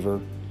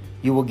favor,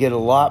 you will get a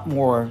lot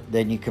more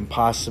than you can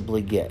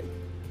possibly get.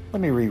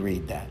 Let me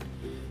reread that.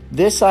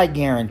 This I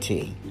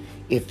guarantee: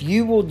 if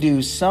you will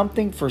do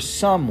something for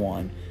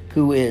someone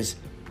who is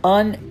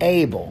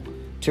unable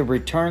to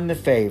return the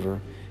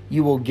favor,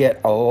 you will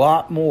get a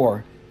lot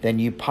more than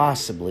you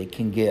possibly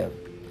can give.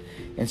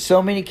 In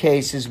so many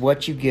cases,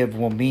 what you give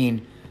will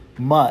mean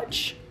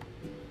much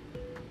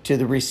to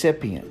the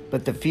recipient,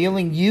 but the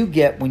feeling you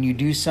get when you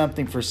do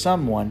something for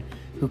someone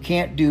who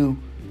can't do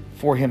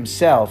for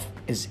himself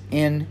is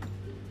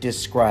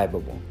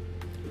indescribable.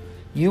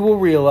 You will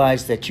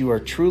realize that you are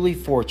truly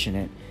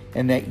fortunate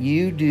and that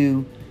you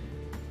do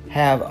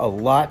have a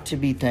lot to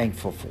be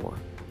thankful for,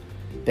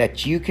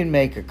 that you can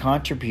make a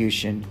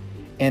contribution,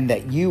 and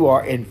that you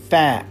are in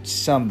fact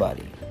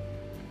somebody.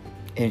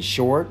 In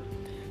short,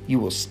 you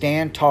will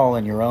stand tall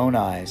in your own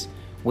eyes,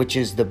 which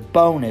is the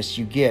bonus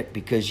you get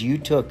because you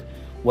took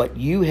what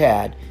you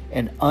had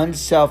and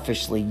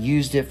unselfishly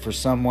used it for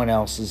someone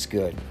else's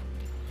good.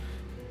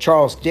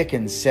 Charles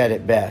Dickens said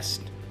it best: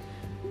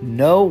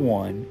 "No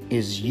one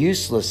is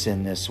useless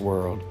in this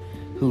world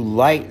who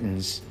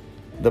lightens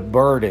the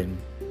burden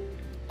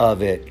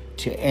of it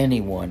to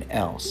anyone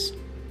else."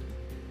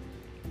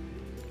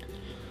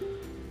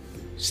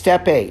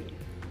 Step 8.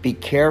 Be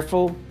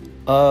careful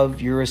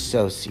of your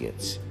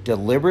associates.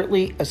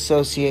 Deliberately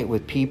associate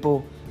with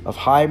people of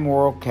high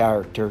moral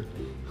character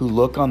who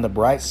look on the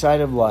bright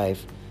side of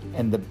life,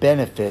 and the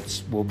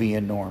benefits will be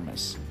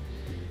enormous.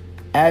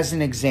 As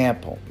an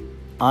example,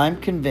 I'm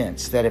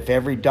convinced that if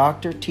every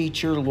doctor,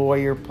 teacher,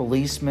 lawyer,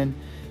 policeman,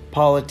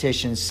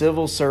 politician,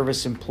 civil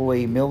service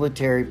employee,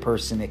 military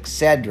person,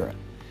 etc.,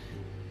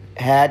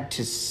 had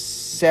to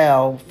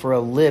sell for a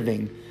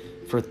living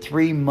for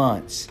 3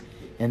 months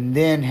and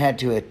then had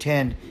to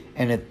attend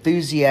an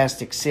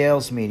enthusiastic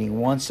sales meeting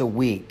once a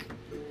week,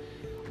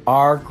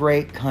 our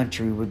great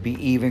country would be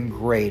even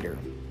greater.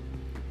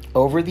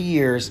 Over the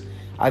years,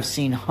 I've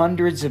seen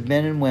hundreds of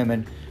men and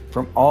women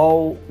from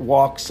all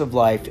walks of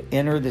life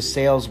enter the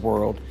sales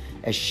world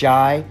as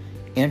shy,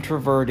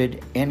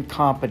 introverted,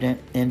 incompetent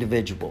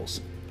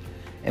individuals,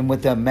 and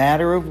within a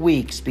matter of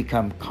weeks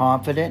become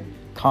confident,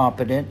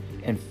 competent,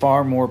 and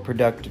far more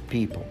productive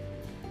people.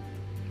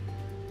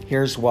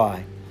 Here's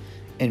why.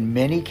 In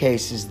many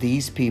cases,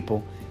 these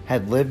people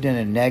had lived in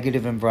a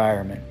negative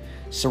environment,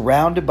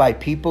 surrounded by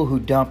people who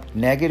dumped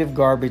negative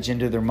garbage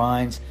into their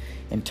minds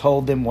and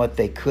told them what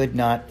they could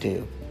not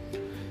do.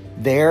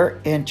 Their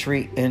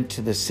entry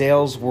into the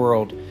sales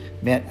world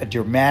meant a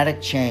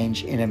dramatic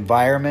change in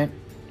environment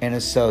and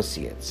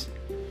associates.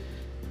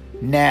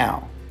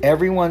 Now,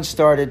 everyone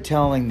started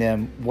telling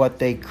them what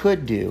they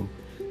could do.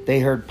 They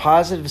heard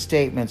positive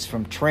statements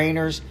from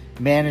trainers,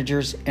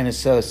 managers, and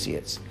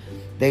associates.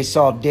 They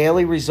saw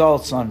daily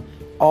results on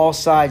all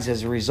sides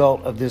as a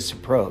result of this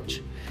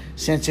approach,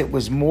 since it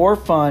was more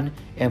fun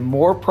and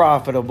more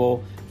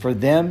profitable for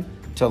them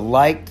to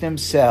like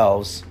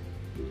themselves,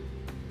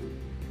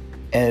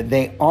 and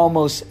they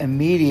almost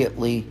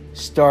immediately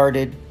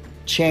started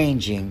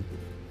changing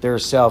their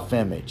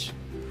self-image.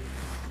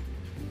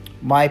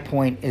 My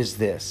point is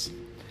this: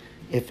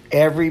 if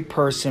every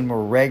person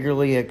were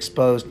regularly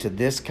exposed to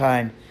this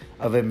kind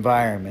of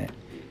environment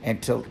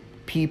and to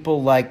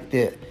people like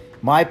this,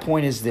 my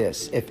point is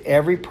this: if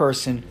every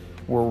person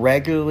were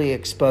regularly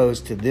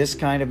exposed to this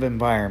kind of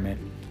environment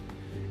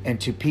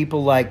and to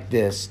people like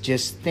this,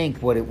 just think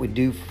what it would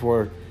do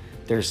for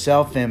their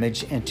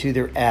self-image and to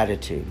their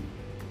attitude.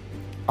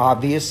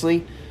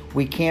 Obviously,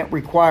 we can't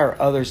require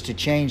others to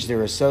change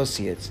their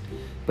associates,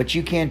 but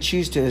you can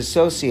choose to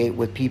associate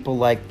with people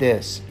like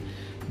this.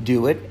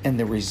 Do it, and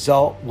the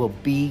result will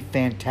be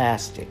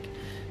fantastic.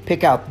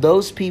 Pick out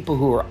those people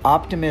who are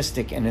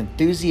optimistic and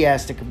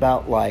enthusiastic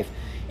about life,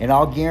 and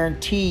I'll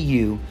guarantee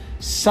you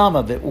some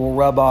of it will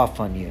rub off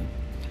on you.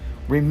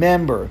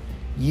 Remember,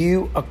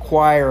 you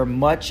acquire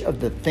much of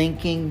the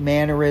thinking,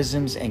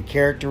 mannerisms, and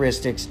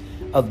characteristics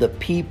of the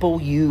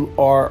people you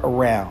are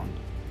around.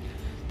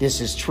 This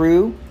is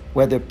true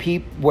whether the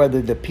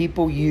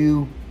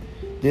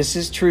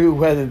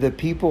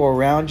people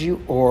around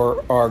you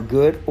are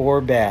good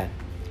or bad.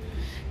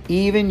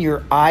 Even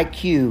your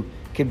IQ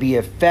can be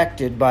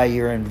affected by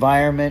your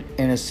environment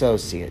and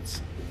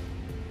associates.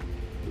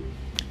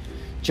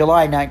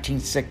 July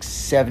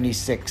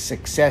 1976,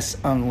 Success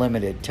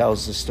Unlimited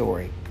tells the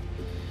story.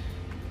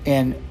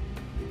 In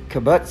a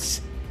kibbutz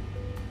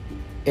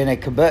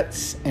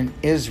in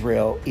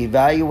Israel,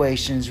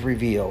 evaluations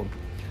revealed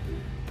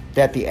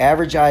that the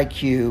average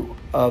IQ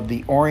of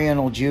the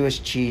Oriental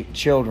Jewish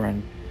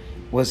children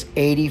was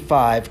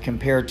 85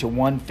 compared to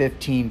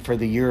 115 for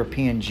the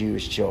European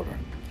Jewish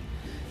children.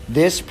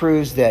 This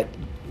proves that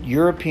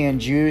European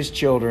Jewish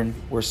children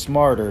were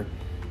smarter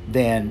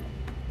than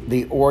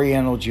the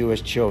Oriental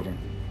Jewish children.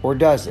 Or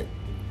does it?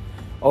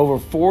 Over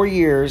 4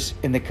 years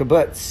in the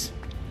kibbutz,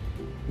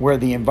 where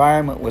the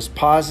environment was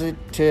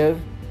positive,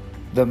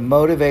 the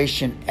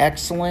motivation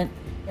excellent,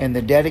 and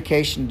the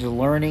dedication to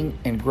learning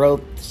and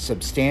growth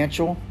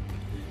substantial,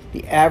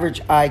 the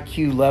average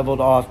IQ leveled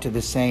off to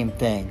the same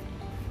thing,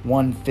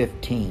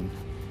 115.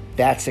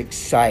 That's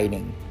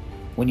exciting.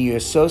 When you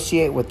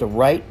associate with the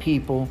right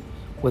people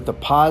with a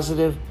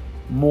positive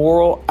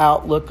moral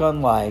outlook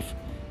on life,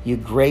 you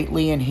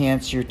greatly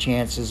enhance your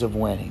chances of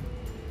winning.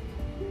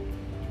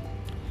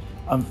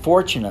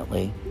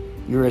 Unfortunately,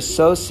 your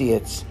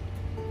associates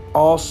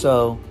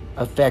also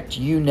affect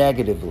you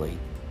negatively.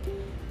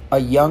 A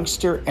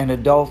youngster and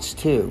adults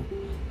too,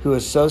 who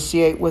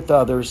associate with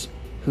others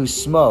who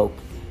smoke,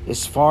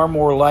 is far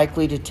more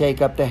likely to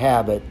take up the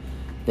habit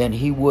than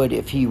he would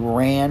if he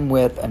ran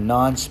with a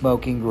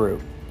non-smoking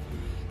group.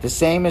 The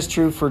same is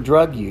true for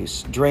drug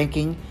use,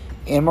 drinking,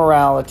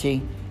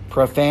 immorality,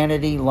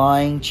 profanity,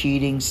 lying,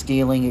 cheating,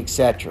 stealing,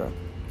 etc.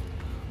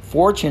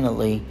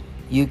 Fortunately,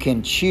 you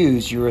can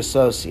choose your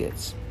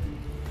associates.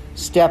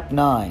 Step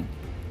 9.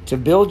 To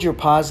build your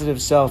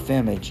positive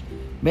self-image,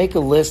 make a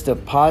list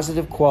of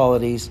positive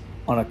qualities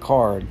on a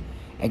card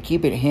and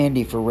keep it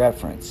handy for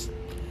reference.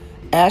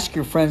 Ask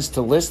your friends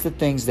to list the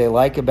things they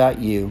like about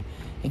you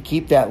and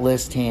keep that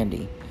list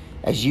handy.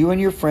 As you and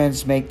your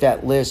friends make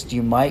that list,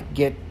 you might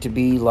get to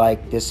be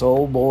like this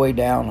old boy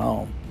down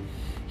home.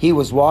 He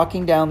was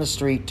walking down the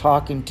street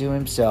talking to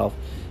himself,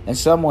 and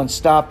someone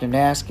stopped and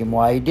asked him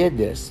why he did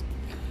this.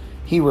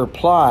 He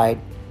replied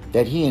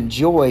that he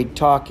enjoyed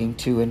talking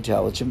to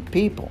intelligent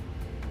people.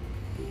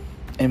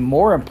 And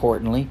more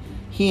importantly,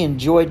 he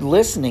enjoyed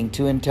listening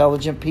to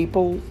intelligent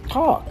people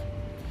talk.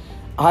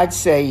 I'd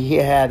say he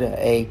had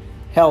a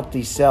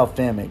healthy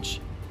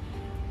self-image.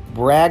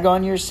 Brag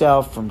on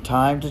yourself from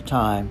time to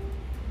time.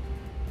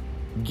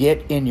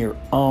 Get in your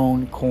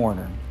own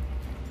corner.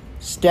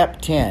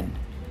 Step 10.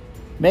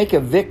 Make a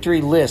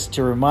victory list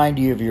to remind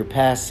you of your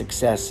past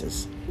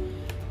successes.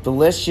 The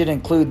list should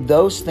include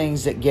those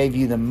things that gave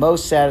you the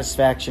most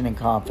satisfaction and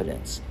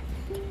confidence.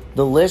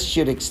 The list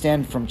should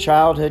extend from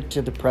childhood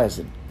to the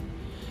present.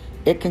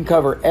 It can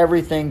cover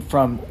everything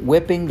from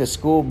whipping the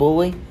school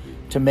bully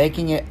to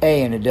making an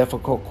A in a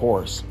difficult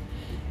course.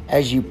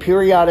 As you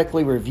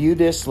periodically review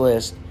this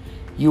list,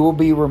 you will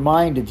be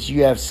reminded that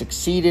you have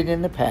succeeded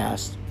in the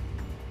past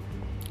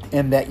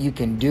and that you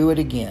can do it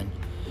again.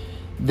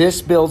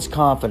 This builds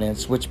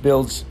confidence, which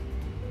builds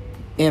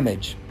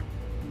image,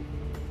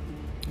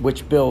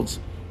 which builds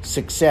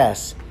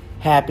success,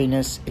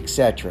 happiness,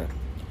 etc.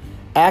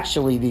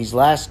 Actually, these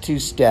last two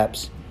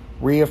steps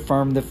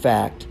reaffirm the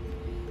fact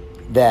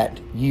that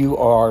you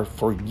are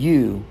for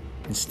you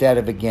instead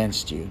of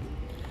against you.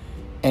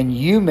 And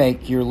you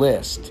make your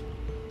list.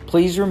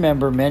 Please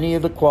remember, many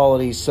of the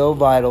qualities so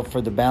vital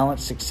for the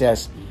balanced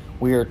success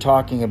we are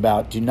talking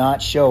about do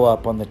not show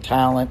up on the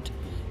talent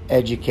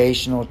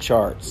educational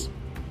charts.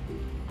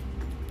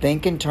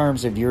 Think in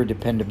terms of your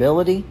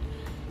dependability,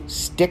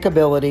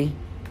 stickability,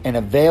 and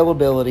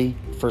availability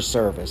for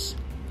service.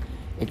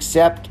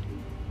 Accept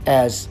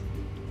as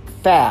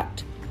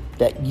fact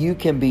that you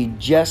can be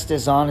just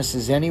as honest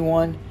as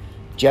anyone,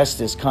 just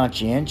as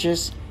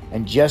conscientious,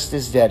 and just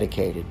as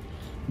dedicated.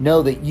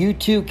 Know that you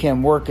too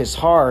can work as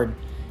hard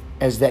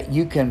as that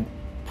you can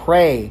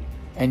pray,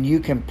 and you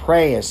can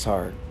pray as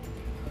hard.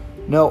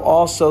 Know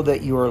also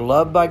that you are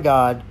loved by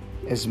God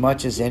as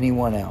much as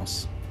anyone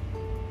else.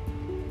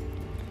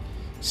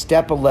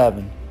 Step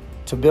 11.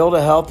 To build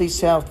a healthy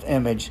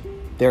self-image,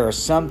 there are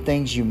some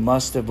things you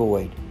must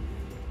avoid.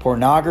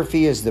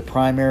 Pornography is the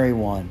primary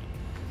one.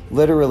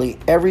 Literally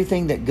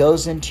everything that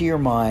goes into your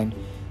mind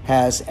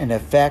has an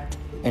effect,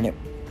 and it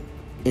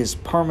is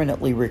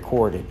permanently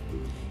recorded.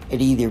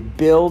 It either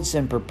builds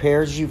and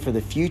prepares you for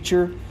the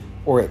future,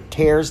 or it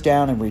tears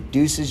down and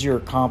reduces your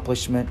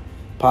accomplishment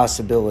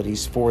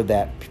possibilities for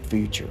that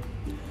future.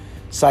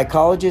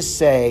 Psychologists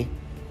say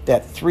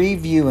that 3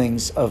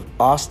 viewings of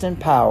Austin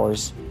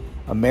Powers,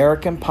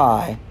 American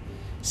Pie,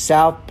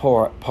 South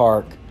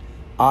Park,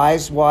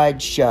 Eyes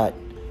Wide Shut,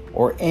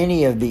 or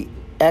any of the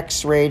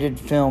X-rated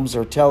films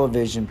or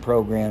television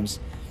programs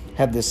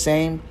have the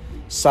same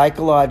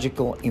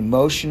psychological,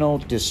 emotional,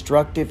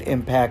 destructive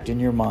impact in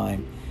your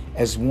mind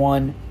as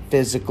one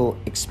physical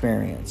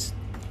experience.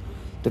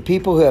 The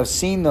people who have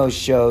seen those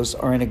shows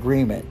are in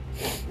agreement.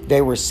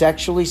 They were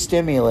sexually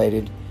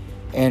stimulated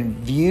and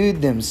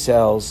viewed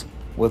themselves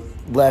with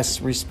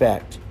less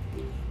respect.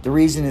 The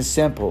reason is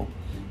simple.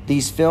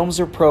 These films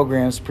or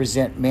programs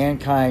present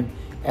mankind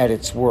at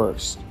its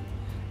worst.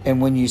 And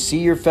when you see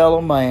your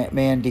fellow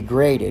man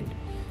degraded,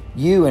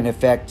 you in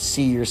effect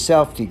see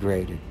yourself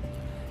degraded.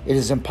 It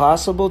is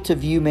impossible to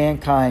view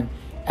mankind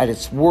at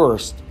its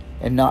worst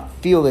and not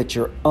feel that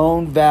your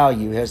own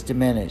value has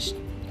diminished.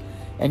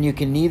 And you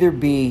can neither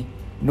be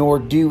nor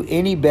do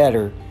any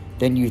better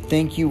than you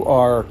think you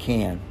are or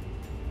can.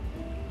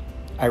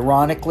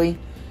 Ironically,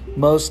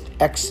 most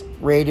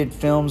X-rated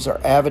films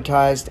are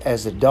advertised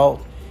as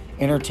adult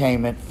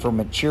entertainment for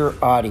mature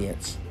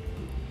audiences.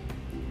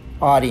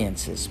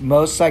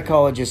 Most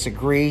psychologists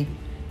agree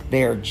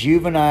they are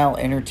juvenile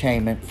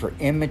entertainment for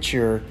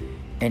immature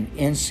and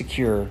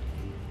insecure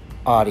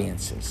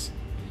audiences.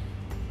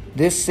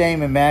 This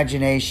same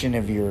imagination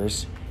of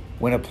yours,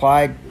 when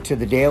applied to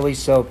the daily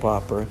soap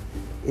opera,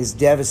 is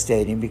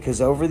devastating because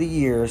over the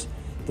years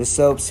the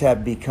soaps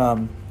have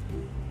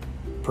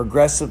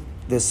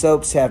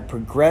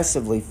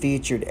progressively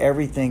featured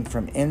everything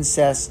from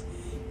incest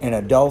and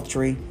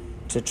adultery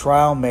to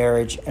trial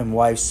marriage and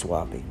wife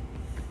swapping.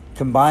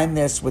 Combine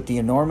this with the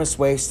enormous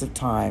waste of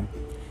time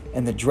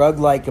and the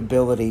drug-like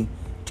ability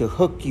to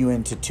hook you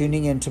into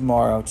tuning in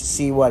tomorrow to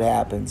see what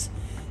happens,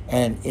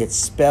 and it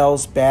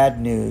spells bad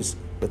news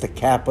with a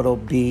capital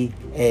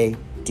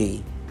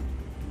B-A-D.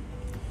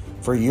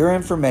 For your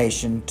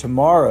information,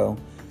 tomorrow,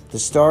 the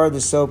star of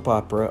the soap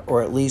opera,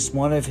 or at least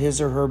one of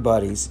his or her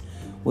buddies,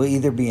 will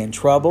either be in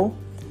trouble,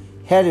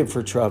 headed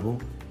for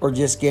trouble, or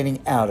just getting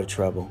out of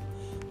trouble.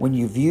 When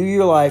you view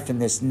your life in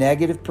this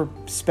negative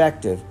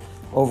perspective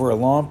over a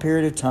long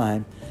period of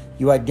time,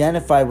 you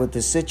identify with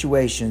the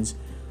situations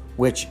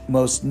which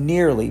most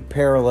nearly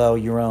parallel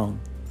your own.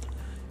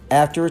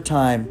 After a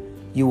time,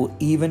 you will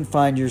even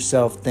find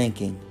yourself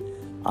thinking,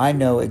 I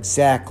know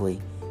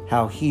exactly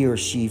how he or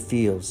she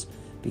feels,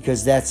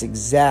 because that's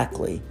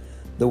exactly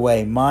the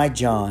way my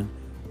John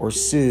or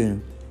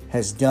Sue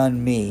has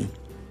done me,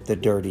 the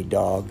dirty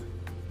dog.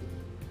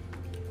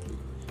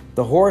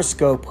 The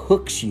horoscope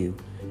hooks you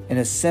in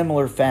a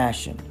similar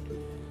fashion,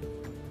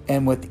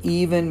 and with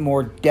even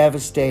more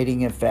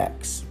devastating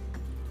effects.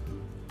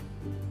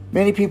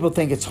 Many people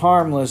think it's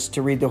harmless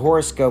to read the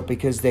horoscope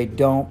because they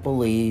don't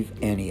believe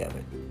any of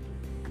it.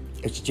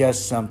 It's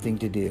just something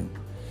to do.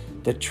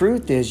 The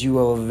truth is, you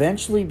will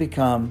eventually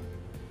become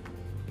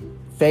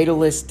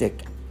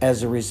fatalistic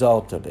as a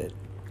result of it.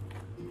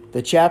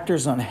 The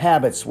chapters on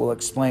habits will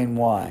explain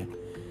why.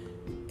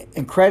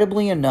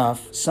 Incredibly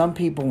enough, some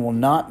people will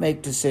not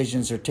make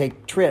decisions or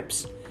take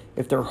trips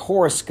if their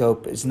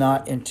horoscope is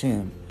not in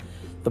tune.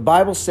 The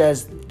Bible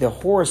says the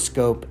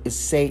horoscope is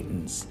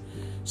Satan's.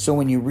 So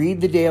when you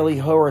read the daily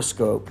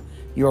horoscope,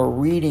 you're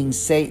reading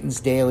Satan's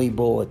daily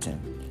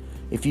bulletin.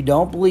 If you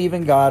don't believe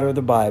in God or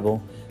the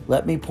Bible,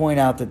 let me point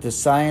out that the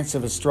science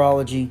of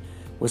astrology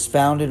was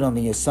founded on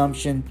the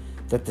assumption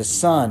that the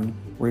sun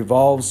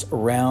revolves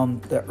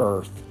around the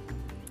earth.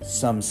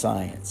 Some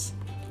science.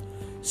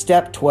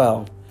 Step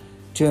 12.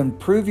 To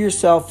improve your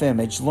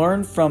self-image,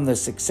 learn from the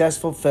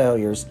successful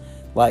failures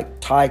like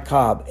Ty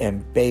Cobb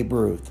and Babe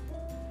Ruth.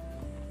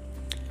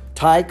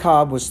 Ty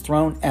Cobb was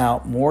thrown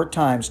out more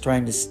times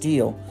trying to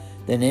steal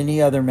than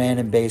any other man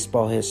in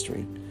baseball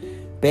history.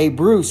 Babe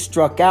Ruth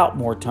struck out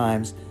more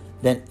times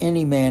than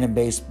any man in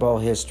baseball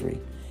history.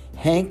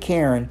 Hank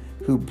Aaron,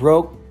 who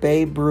broke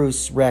Babe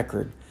Ruth's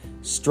record,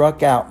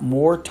 struck out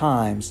more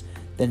times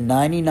than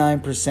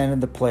 99%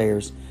 of the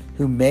players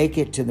who make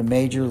it to the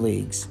major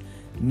leagues.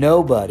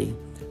 Nobody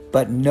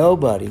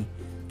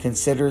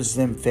considers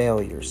them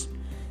failures,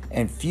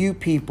 and few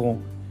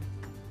people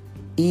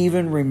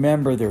even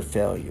remember their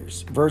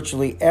failures.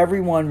 Virtually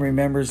everyone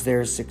remembers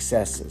their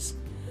successes.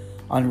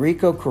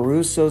 Enrico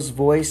Caruso's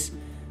voice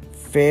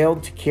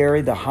failed to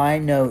carry the high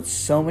notes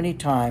so many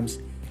times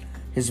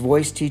his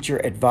voice teacher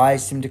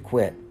advised him to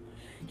quit.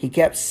 He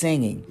kept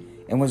singing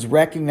and was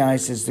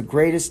recognized as the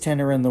greatest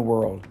tenor in the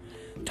world.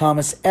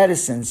 Thomas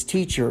Edison's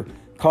teacher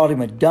called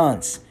him a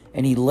dunce,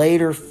 and he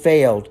later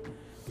failed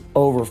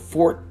over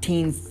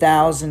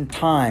 14,000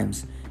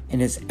 times in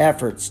his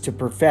efforts to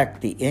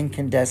perfect the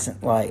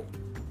incandescent light.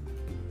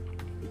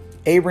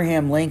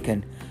 Abraham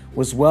Lincoln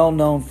was well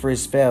known for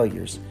his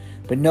failures,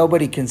 but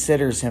nobody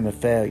considers him a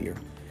failure.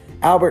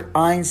 Albert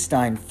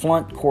Einstein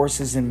flunked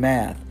courses in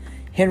math.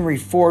 Henry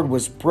Ford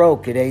was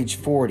broke at age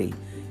 40.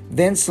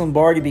 Vince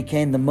Lombardi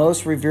became the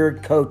most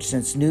revered coach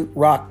since Knute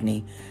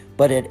Rockne,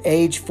 but at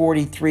age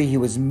 43 he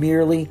was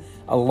merely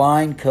a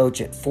line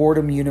coach at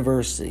Fordham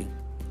University.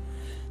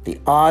 The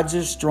odds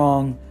are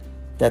strong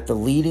that the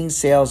leading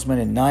salesman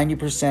in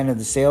 90% of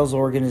the sales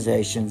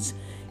organizations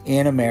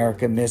in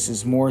America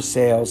misses more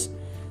sales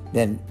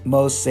than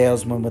most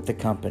salesmen with the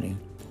company.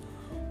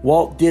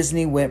 Walt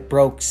Disney went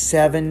broke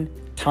 7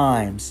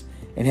 times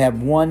and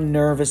had one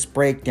nervous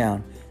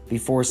breakdown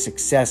before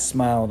success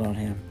smiled on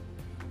him.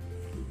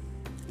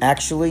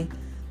 Actually,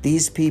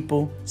 these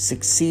people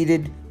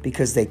succeeded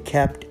because they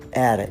kept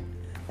at it.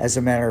 As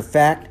a matter of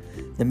fact,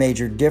 the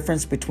major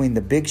difference between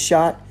the big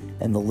shot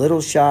and the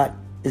little shot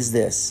is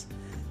this: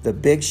 the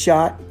big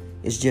shot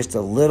is just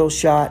a little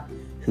shot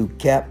who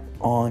kept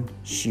on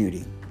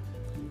shooting.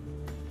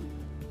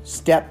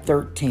 Step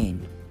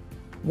 13.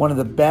 One of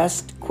the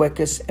best,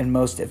 quickest, and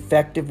most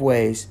effective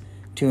ways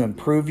to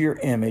improve your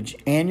image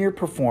and your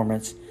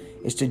performance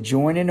is to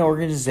join an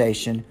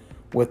organization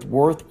with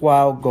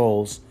worthwhile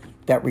goals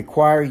that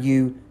require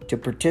you to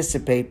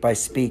participate by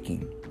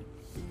speaking.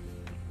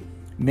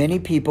 Many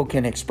people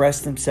can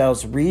express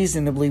themselves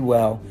reasonably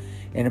well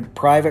in a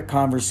private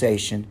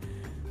conversation,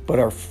 but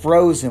are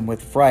frozen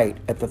with fright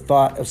at the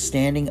thought of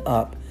standing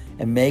up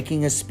and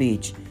making a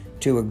speech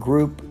to a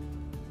group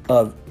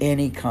of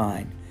any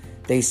kind.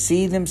 They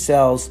see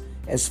themselves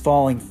as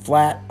falling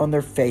flat on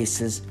their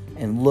faces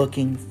and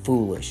looking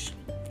foolish.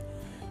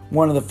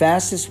 One of the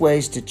fastest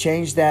ways to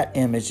change that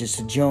image is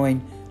to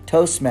join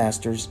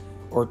Toastmasters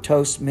or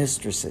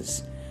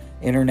Toastmistresses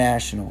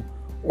International,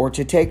 or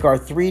to take our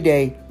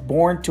 3-day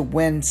Born to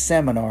Win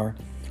seminar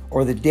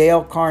or the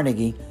Dale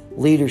Carnegie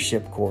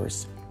Leadership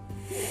Course.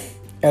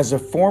 As a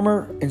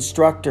former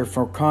instructor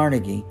for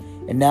Carnegie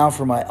and now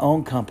for my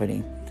own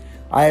company,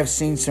 I have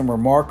seen some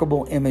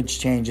remarkable image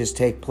changes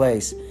take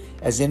place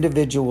as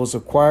individuals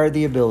acquire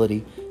the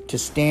ability to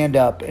stand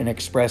up and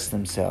express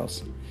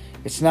themselves.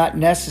 It's not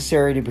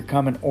necessary to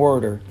become an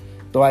orator,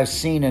 though I've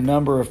seen a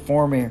number of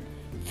former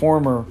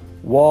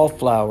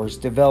wallflowers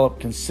develop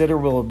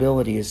considerable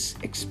ability as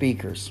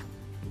speakers.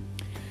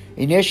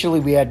 Initially,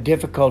 we had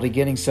difficulty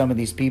getting some of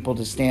these people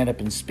to stand up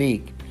and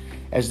speak.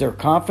 As their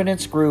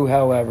confidence grew,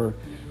 however,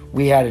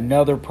 we had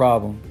another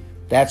problem.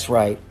 That's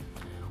right,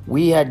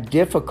 we had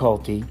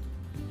difficulty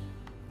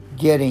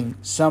getting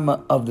some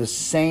of the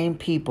same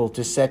people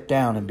to sit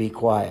down and be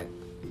quiet.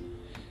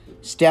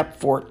 Step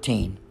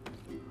 14.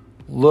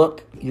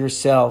 Look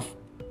yourself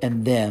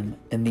and them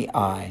in the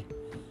eye.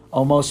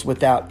 Almost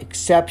without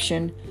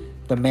exception,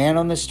 the man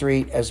on the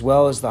street, as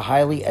well as the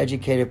highly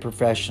educated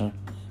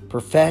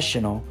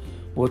professional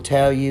will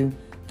tell you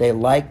they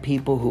like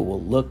people who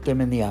will look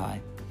them in the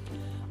eye.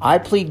 I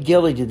plead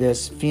guilty to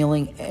this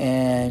feeling,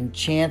 and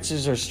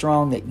chances are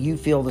strong that you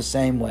feel the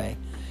same way.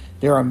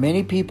 There are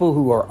many people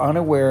who are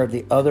unaware of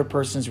the other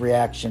person's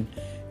reaction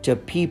to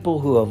people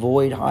who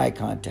avoid eye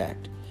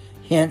contact.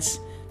 Hence,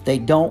 they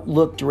don't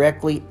look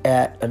directly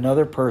at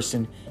another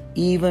person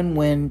even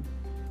when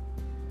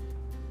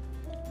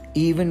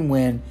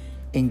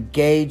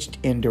engaged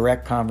in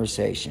direct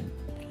conversation.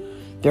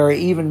 There are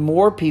even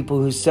more people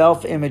whose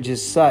self-image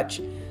is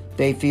such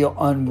they feel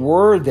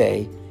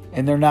unworthy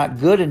and they're not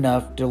good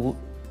enough to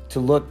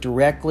look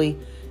directly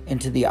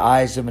into the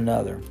eyes of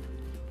another.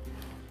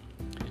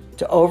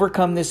 To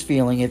overcome this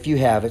feeling, if you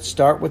have it,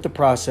 start with the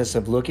process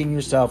of looking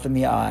yourself in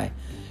the eye.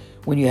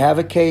 When you have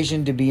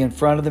occasion to be in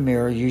front of the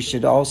mirror, you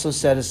should also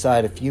set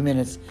aside a few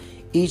minutes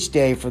each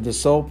day for the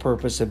sole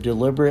purpose of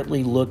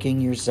deliberately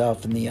looking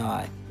yourself in the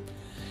eye.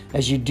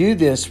 As you do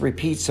this,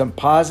 repeat some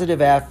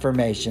positive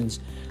affirmations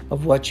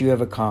of what you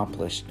have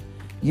accomplished.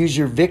 Use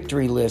your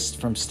victory list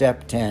from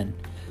step 10.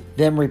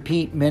 Then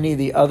repeat many of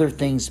the other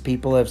things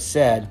people have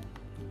said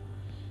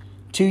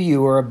to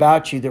you or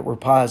about you that were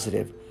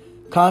positive.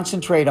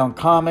 Concentrate on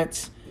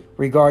comments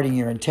regarding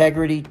your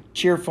integrity,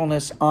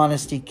 cheerfulness,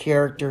 honesty,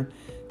 character,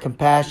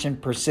 compassion,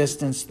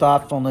 persistence,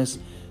 thoughtfulness,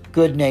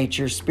 good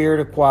nature, spirit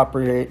of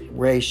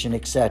cooperation,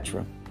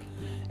 etc.,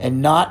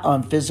 and not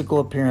on physical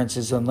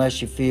appearances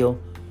unless you feel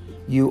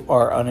you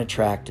are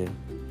unattractive.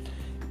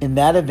 In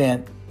that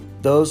event,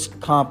 those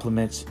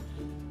compliments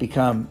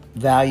become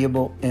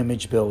valuable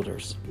image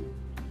builders.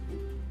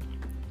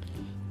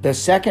 The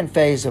second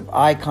phase of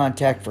eye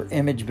contact for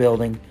image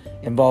building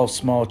involves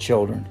small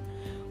children.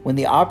 When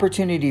the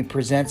opportunity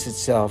presents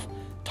itself,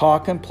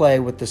 talk and play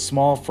with the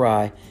small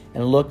fry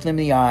and look them in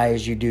the eye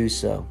as you do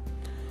so.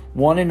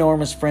 One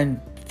enormous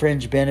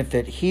fringe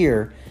benefit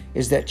here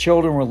is that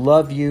children will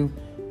love you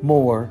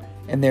more,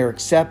 and their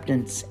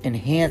acceptance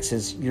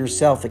enhances your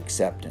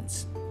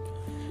self-acceptance.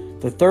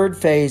 The third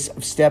phase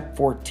of step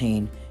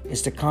 14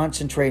 is to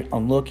concentrate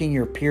on looking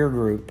your peer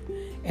group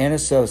and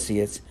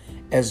associates,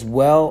 as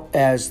well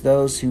as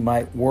those who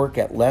might work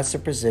at lesser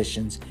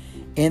positions,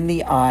 in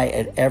the eye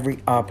at every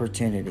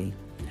opportunity.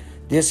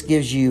 This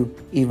gives you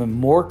even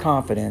more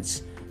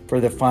confidence for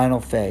the final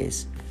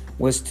phase,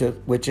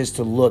 which is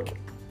to look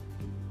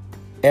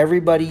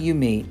everybody you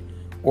meet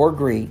or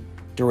greet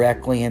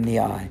directly in the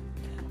eye.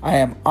 I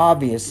am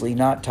obviously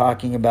not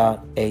talking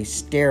about a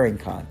staring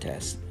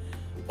contest.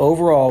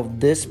 Overall,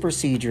 this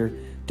procedure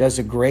does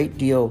a great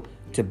deal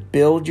to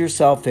build your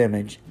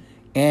self-image,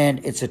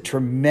 and it's a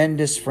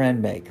tremendous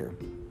friend maker.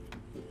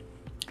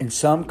 In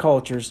some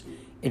cultures,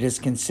 it is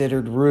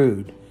considered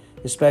rude,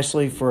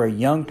 especially for a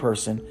young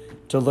person,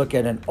 to look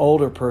at an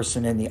older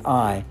person in the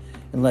eye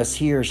unless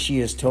he or she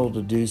is told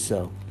to do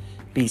so.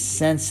 Be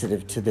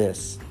sensitive to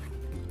this.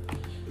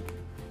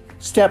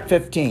 Step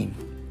 15.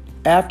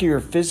 After your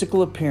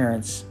physical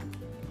appearance,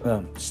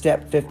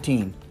 step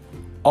 15.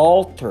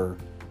 Alter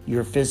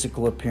your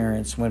physical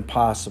appearance when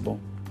possible,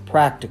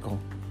 practical,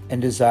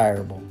 and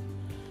desirable.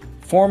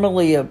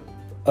 Formerly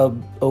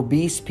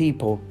obese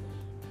people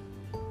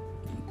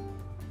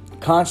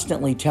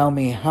constantly tell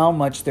me how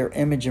much their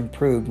image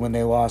improved when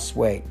they lost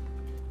weight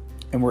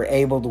and were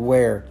able to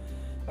wear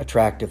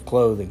attractive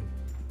clothing.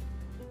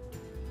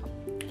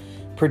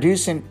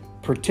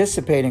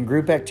 Participate in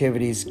group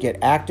activities, get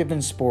active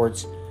in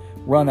sports,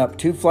 run up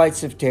 2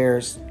 flights of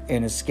stairs,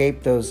 and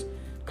escape those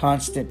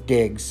constant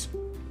digs,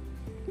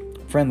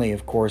 friendly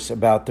of course,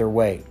 about their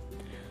weight.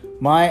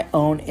 My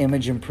own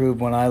image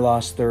improved when I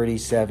lost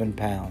 37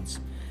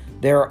 pounds.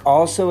 There are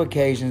also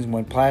occasions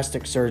when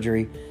plastic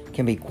surgery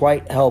can be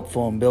quite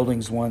helpful in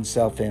building one's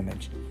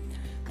self-image.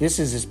 This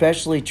is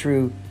especially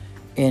true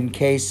in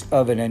case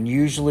of an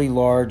unusually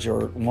large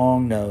or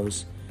long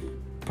nose,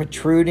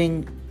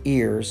 protruding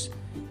ears,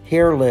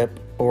 hair lip,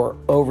 or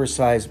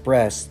oversized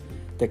breasts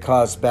that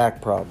cause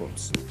back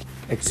problems,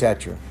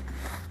 etc.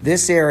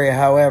 This area,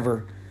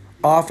 however,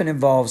 often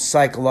involves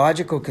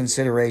psychological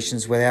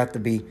considerations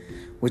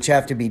which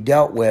have to be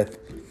dealt with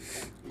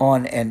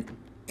on an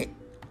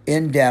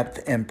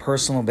in-depth and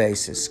personal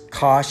basis.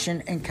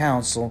 Caution and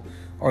counsel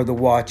are the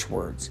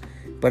watchwords,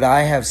 but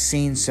I have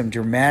seen some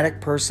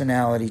dramatic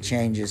personality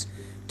changes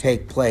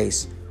take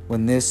place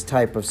when this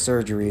type of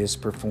surgery is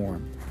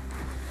performed.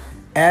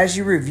 As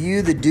you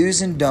review the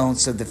do's and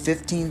don'ts of the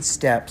 15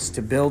 steps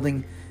to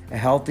building a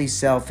healthy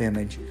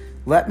self-image,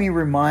 let me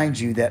remind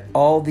you that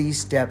all these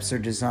steps are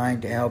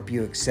designed to help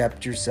you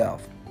accept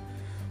yourself.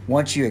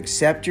 Once you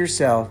accept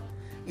yourself,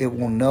 it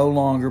will no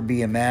longer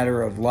be a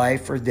matter of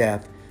life or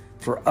death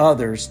for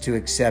others to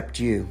accept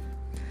you.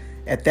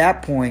 At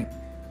that point,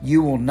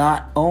 you will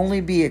not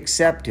only be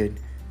accepted,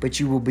 but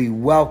you will be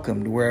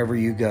welcomed wherever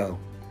you go.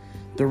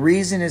 The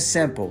reason is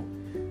simple.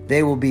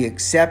 They will be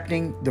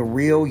accepting the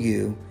real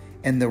you,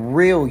 and the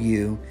real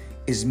you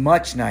is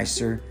much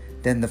nicer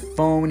than the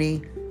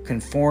phony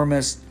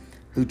conformist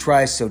who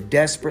tries so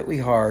desperately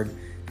hard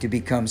to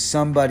become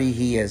somebody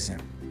he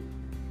isn't.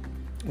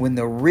 When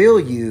the real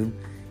you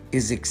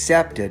is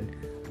accepted,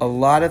 a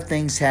lot of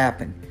things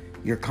happen.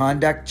 Your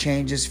conduct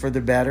changes for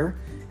the better,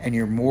 and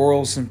your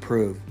morals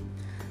improve.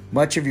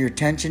 Much of your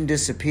tension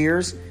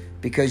disappears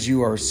because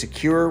you are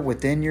secure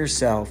within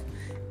yourself,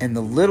 and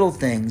the little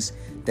things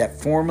that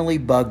formerly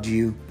bugged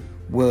you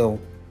will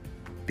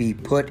be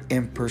put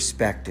in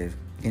perspective.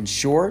 In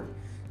short,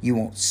 you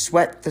won't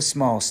sweat the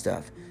small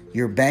stuff.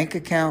 Your bank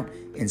account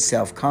and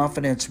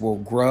self-confidence will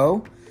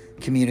grow,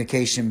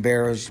 communication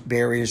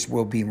barriers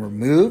will be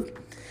removed,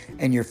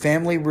 and your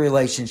family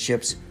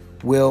relationships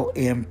will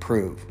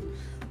improve.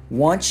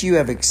 Once you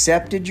have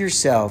accepted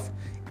yourself,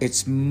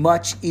 it's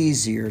much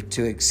easier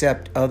to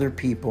accept other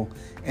people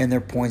and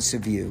their points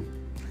of view.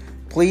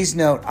 Please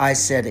note I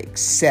said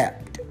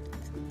accept.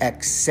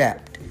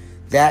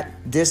 That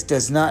this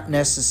does not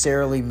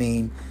necessarily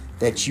mean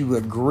that you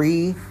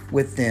agree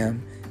with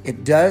them.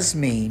 It does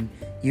mean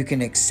you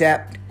can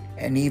accept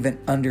and even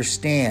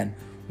understand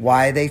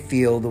why they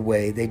feel the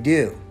way they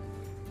do.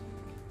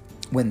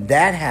 When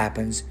that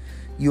happens,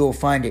 you will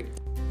find it